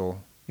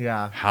quintessential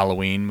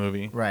Halloween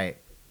movie. Right.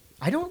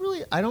 I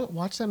don't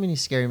watch that many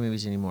scary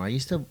movies anymore. I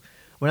used to,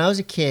 when I was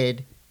a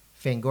kid,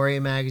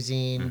 Fangoria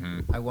magazine,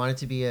 Mm-hmm. I wanted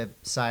to be a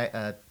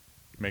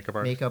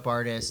makeup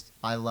artist.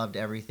 I loved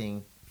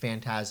everything.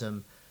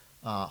 Phantasm,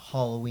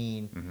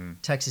 Halloween,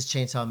 Texas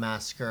Chainsaw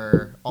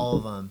Massacre, all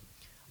of them.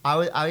 I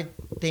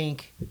would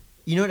think,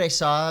 you know what I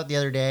saw the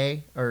other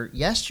day or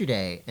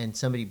yesterday, and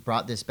somebody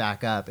brought this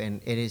back up,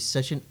 and it is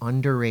such an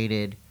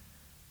underrated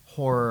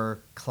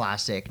horror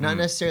classic. Not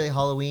necessarily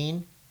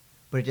Halloween,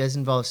 but it does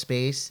involve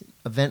space.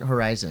 Event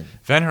Horizon.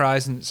 Event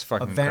Horizon is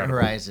fucking incredible.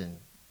 Horizon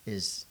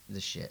is the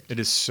shit. It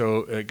is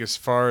so, like, as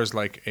far as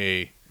like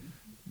a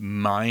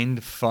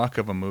mind fuck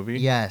of a movie.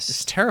 Yes.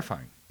 It's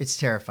terrifying. It's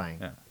terrifying.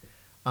 Yeah.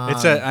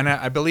 And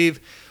I believe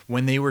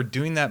when they were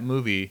doing that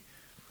movie,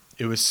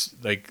 it was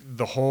like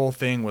the whole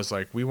thing was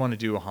like, we want to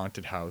do a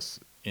haunted house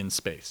in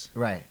space.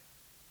 Right.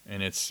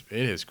 And it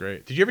is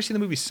great. Did you ever see the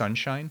movie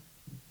Sunshine?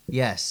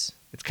 Yes.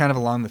 It's kind of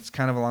along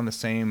the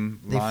same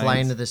lines. They fly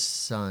into the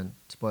sun.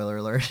 Spoiler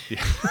alert.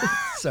 Yeah.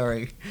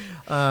 Sorry.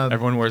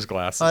 Everyone wears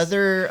glasses.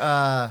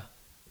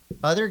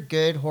 Other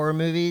good horror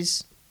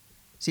movies.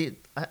 See,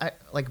 I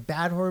like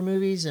bad horror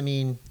movies. I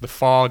mean, The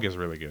Fog is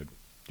really good.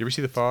 You ever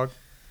see The Fog?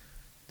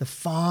 The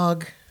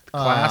Fog. You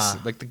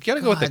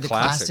gotta go with the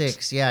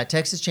classics. Yeah,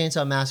 Texas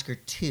Chainsaw Massacre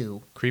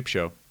 2.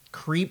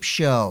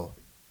 Creepshow.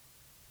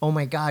 Oh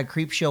my God,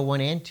 Creepshow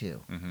 1 and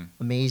 2. Mm-hmm.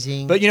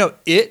 Amazing. But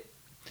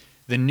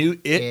the new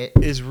It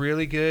is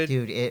really good.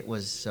 Dude, It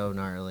was so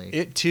gnarly.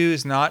 It 2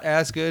 is not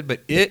as good,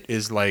 but It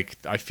is like,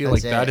 I feel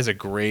like that is a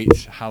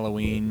great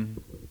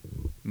Halloween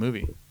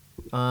movie.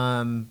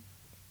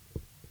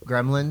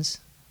 Gremlins.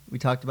 We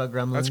talked about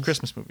Gremlins. That's a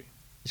Christmas movie.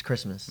 It's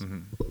Christmas.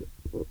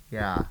 Mm-hmm.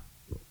 Yeah.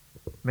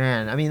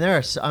 Man, I mean,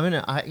 I'm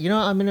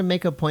gonna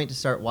make a point to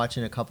start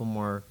watching a couple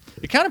more.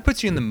 It kind of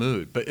puts you in the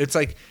mood, but it's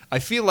like, I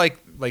feel like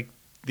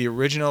the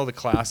original, the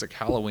classic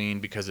Halloween,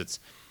 because it's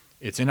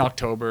in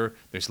October.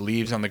 There's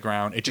leaves on the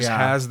ground. It just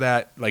has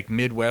that like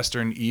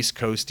Midwestern, East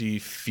Coasty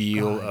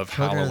feel of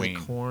Halloween.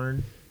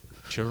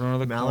 Children of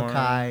the Corn.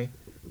 Malachi.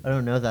 I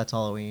don't know if that's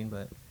Halloween,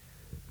 but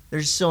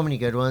there's so many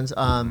good ones.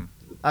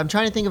 I'm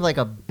trying to think of like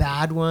a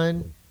bad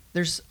one.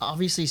 There's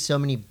obviously so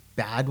many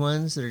bad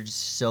ones that are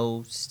just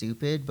so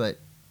stupid, but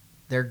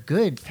they're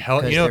good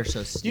because they're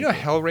so stupid. You know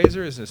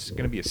Hellraiser is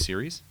going to be a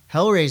series?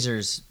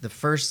 Hellraisers, the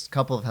first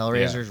couple of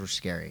Hellraisers were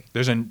scary.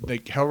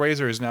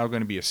 Hellraiser is now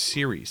going to be a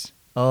series.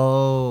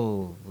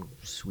 Oh,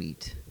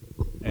 sweet.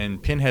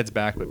 And Pinhead's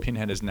back, but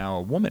Pinhead is now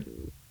a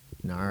woman.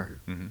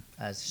 Nar. Mm-hmm.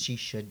 As she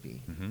should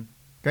be. Mm-hmm.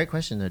 Great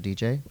question, though,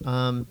 DJ.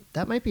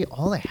 That might be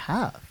all I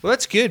have. Well,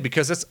 that's good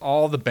because that's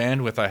all the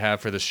bandwidth I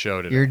have for this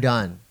show today. You're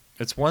done.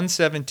 It's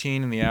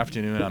 1:17 in the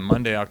afternoon on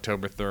Monday,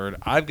 October 3rd.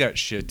 I've got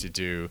shit to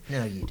do.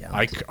 No, you don't.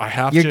 I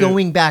have You're to.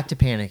 going back to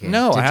Pannikin.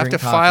 No, I have to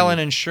drink file coffee. an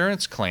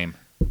insurance claim.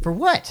 For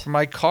what?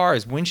 My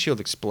car's windshield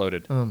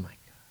exploded. Oh, my God.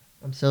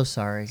 I'm so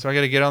sorry. So I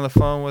got to get on the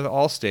phone with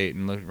Allstate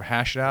and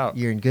hash it out.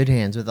 You're in good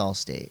hands with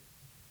Allstate.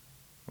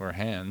 Or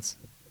hands.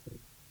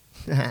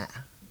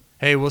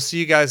 Hey, we'll see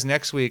you guys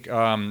next week.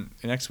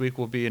 Next week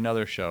will be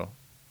another show.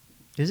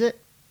 Is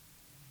it?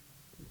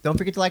 Don't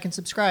forget to like and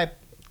subscribe.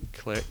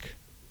 Click.